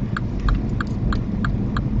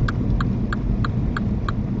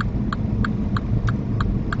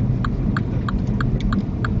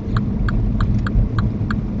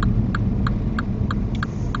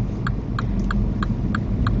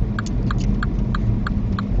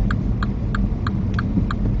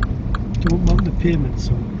 Don't mind the payment,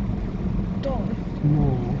 so. Don't? No.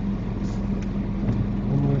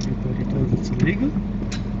 I know everybody does. It's illegal.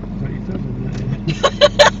 But he doesn't.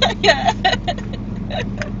 Yeah.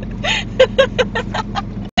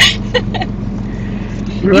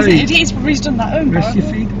 Right. He's probably done that home. Rest your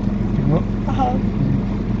feet. What?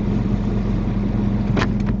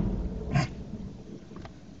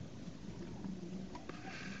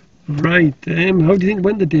 Right. How do you think it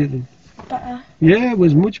went today then? Better. Yeah, it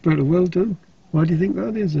was much better. Well done. Why do you think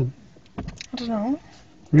that is then? I don't know.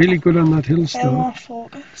 Really good on that hill They're start. more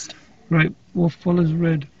focused. Right. What follows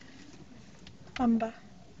red? Amber.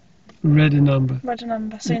 Red and amber. Red and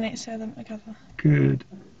amber. So you need to say them together. Good.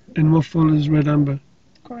 And what follows red, amber?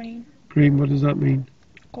 Green. Green. What does that mean?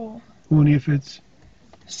 Go. Only if it's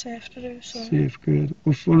Safe to do so. safe. Good.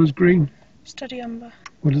 What follows green? Steady amber.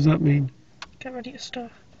 What does that mean? Get ready to stop.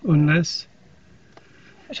 Unless?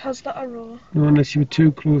 It has that arrow. No, unless you were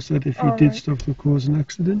too close that if you did Right. stuff would cause an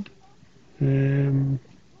accident. And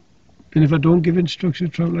if I don't give instruction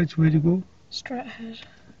to traffic lights, where do you go? Straight ahead.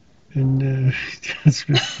 And that's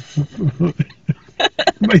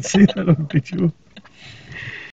You might see that on video.